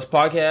 of Double S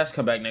Podcast.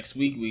 Come back next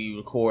week. We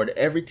record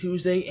every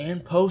Tuesday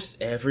and post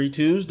every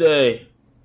Tuesday.